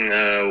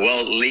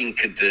well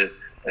linked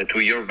to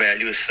your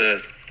values,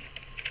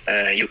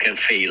 you can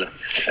fail.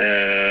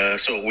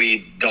 So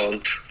we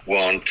don't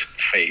want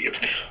fail.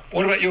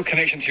 What about your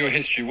connection to your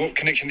history? What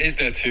connection is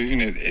there to,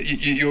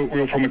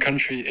 you're from a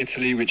country,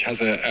 Italy, which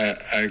has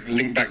a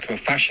link back to a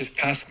fascist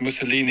past,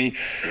 Mussolini,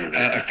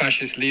 a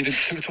fascist leader.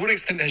 To what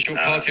extent has your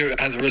party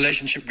has a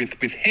relationship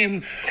with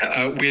him,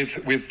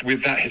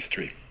 with that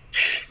history?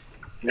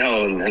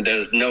 No,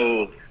 there's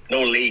no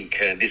link.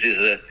 This is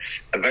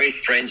a very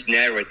strange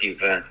narrative,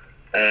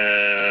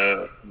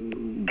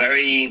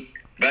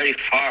 very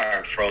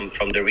far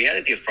from the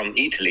reality from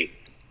Italy.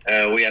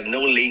 We have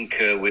no link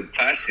with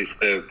fascism,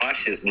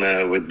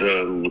 with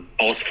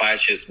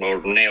post-fascism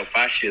or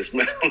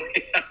neo-fascism.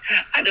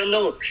 I don't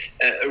know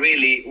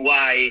really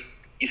why,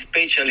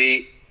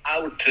 especially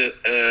out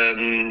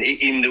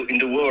in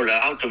the world,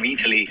 out of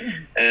Italy,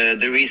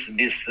 there is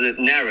this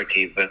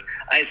narrative.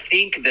 I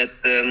think that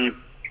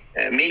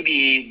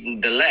maybe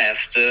the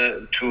left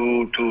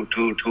to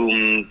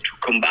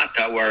combat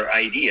our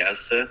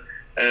ideas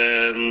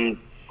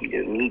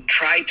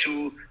try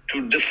to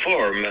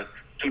deform,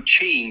 to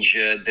change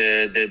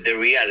the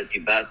reality,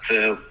 but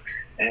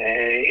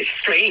it's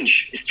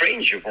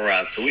strange for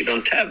us. We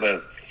don't have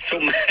so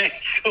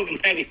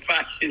many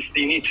fascists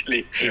in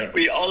Italy. Yeah.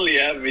 We only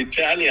have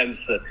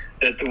Italians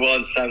that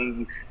want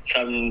some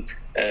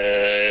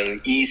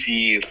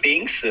easy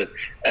things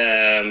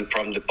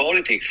from the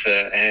politics,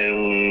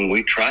 and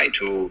we try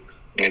to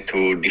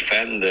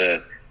defend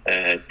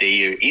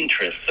their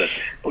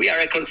interests. We are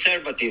a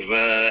conservative,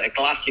 a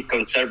classic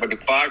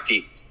conservative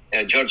party.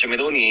 Giorgia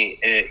Meloni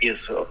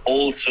is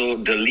also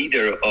the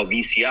leader of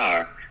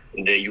ECR,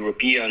 the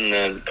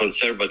European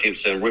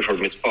Conservatives and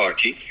Reformist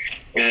Party.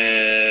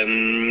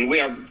 We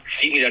are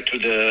similar to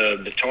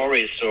the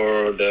Tories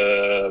or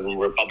the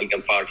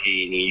Republican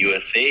Party in the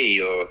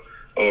USA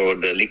or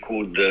the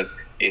Likud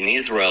in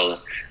Israel.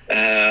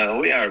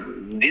 We are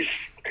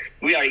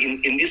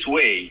in this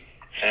way,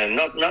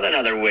 not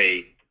another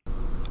way.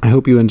 I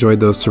hope you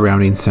enjoyed those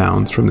surrounding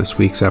sounds from this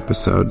week's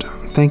episode.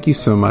 Thank you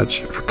so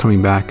much for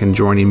coming back and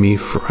joining me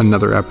for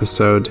another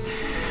episode.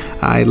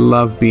 I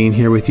love being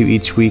here with you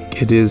each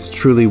week. It is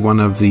truly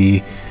one of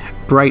the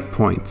bright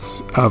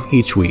points of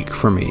each week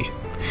for me.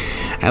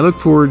 I look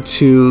forward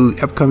to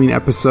upcoming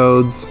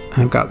episodes.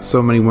 I've got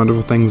so many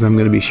wonderful things I'm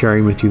going to be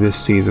sharing with you this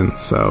season,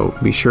 so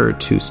be sure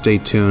to stay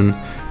tuned.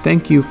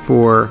 Thank you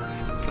for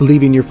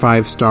leaving your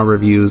 5-star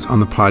reviews on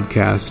the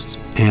podcast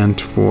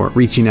and for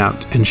reaching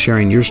out and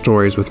sharing your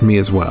stories with me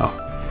as well.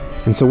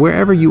 And so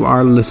wherever you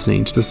are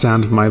listening to the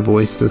sound of my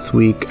voice this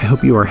week, I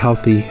hope you are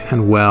healthy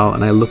and well,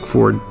 and I look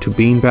forward to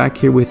being back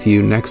here with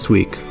you next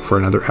week for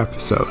another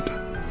episode.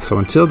 So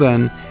until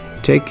then,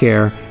 take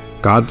care,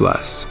 God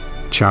bless,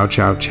 ciao,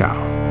 ciao,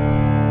 ciao.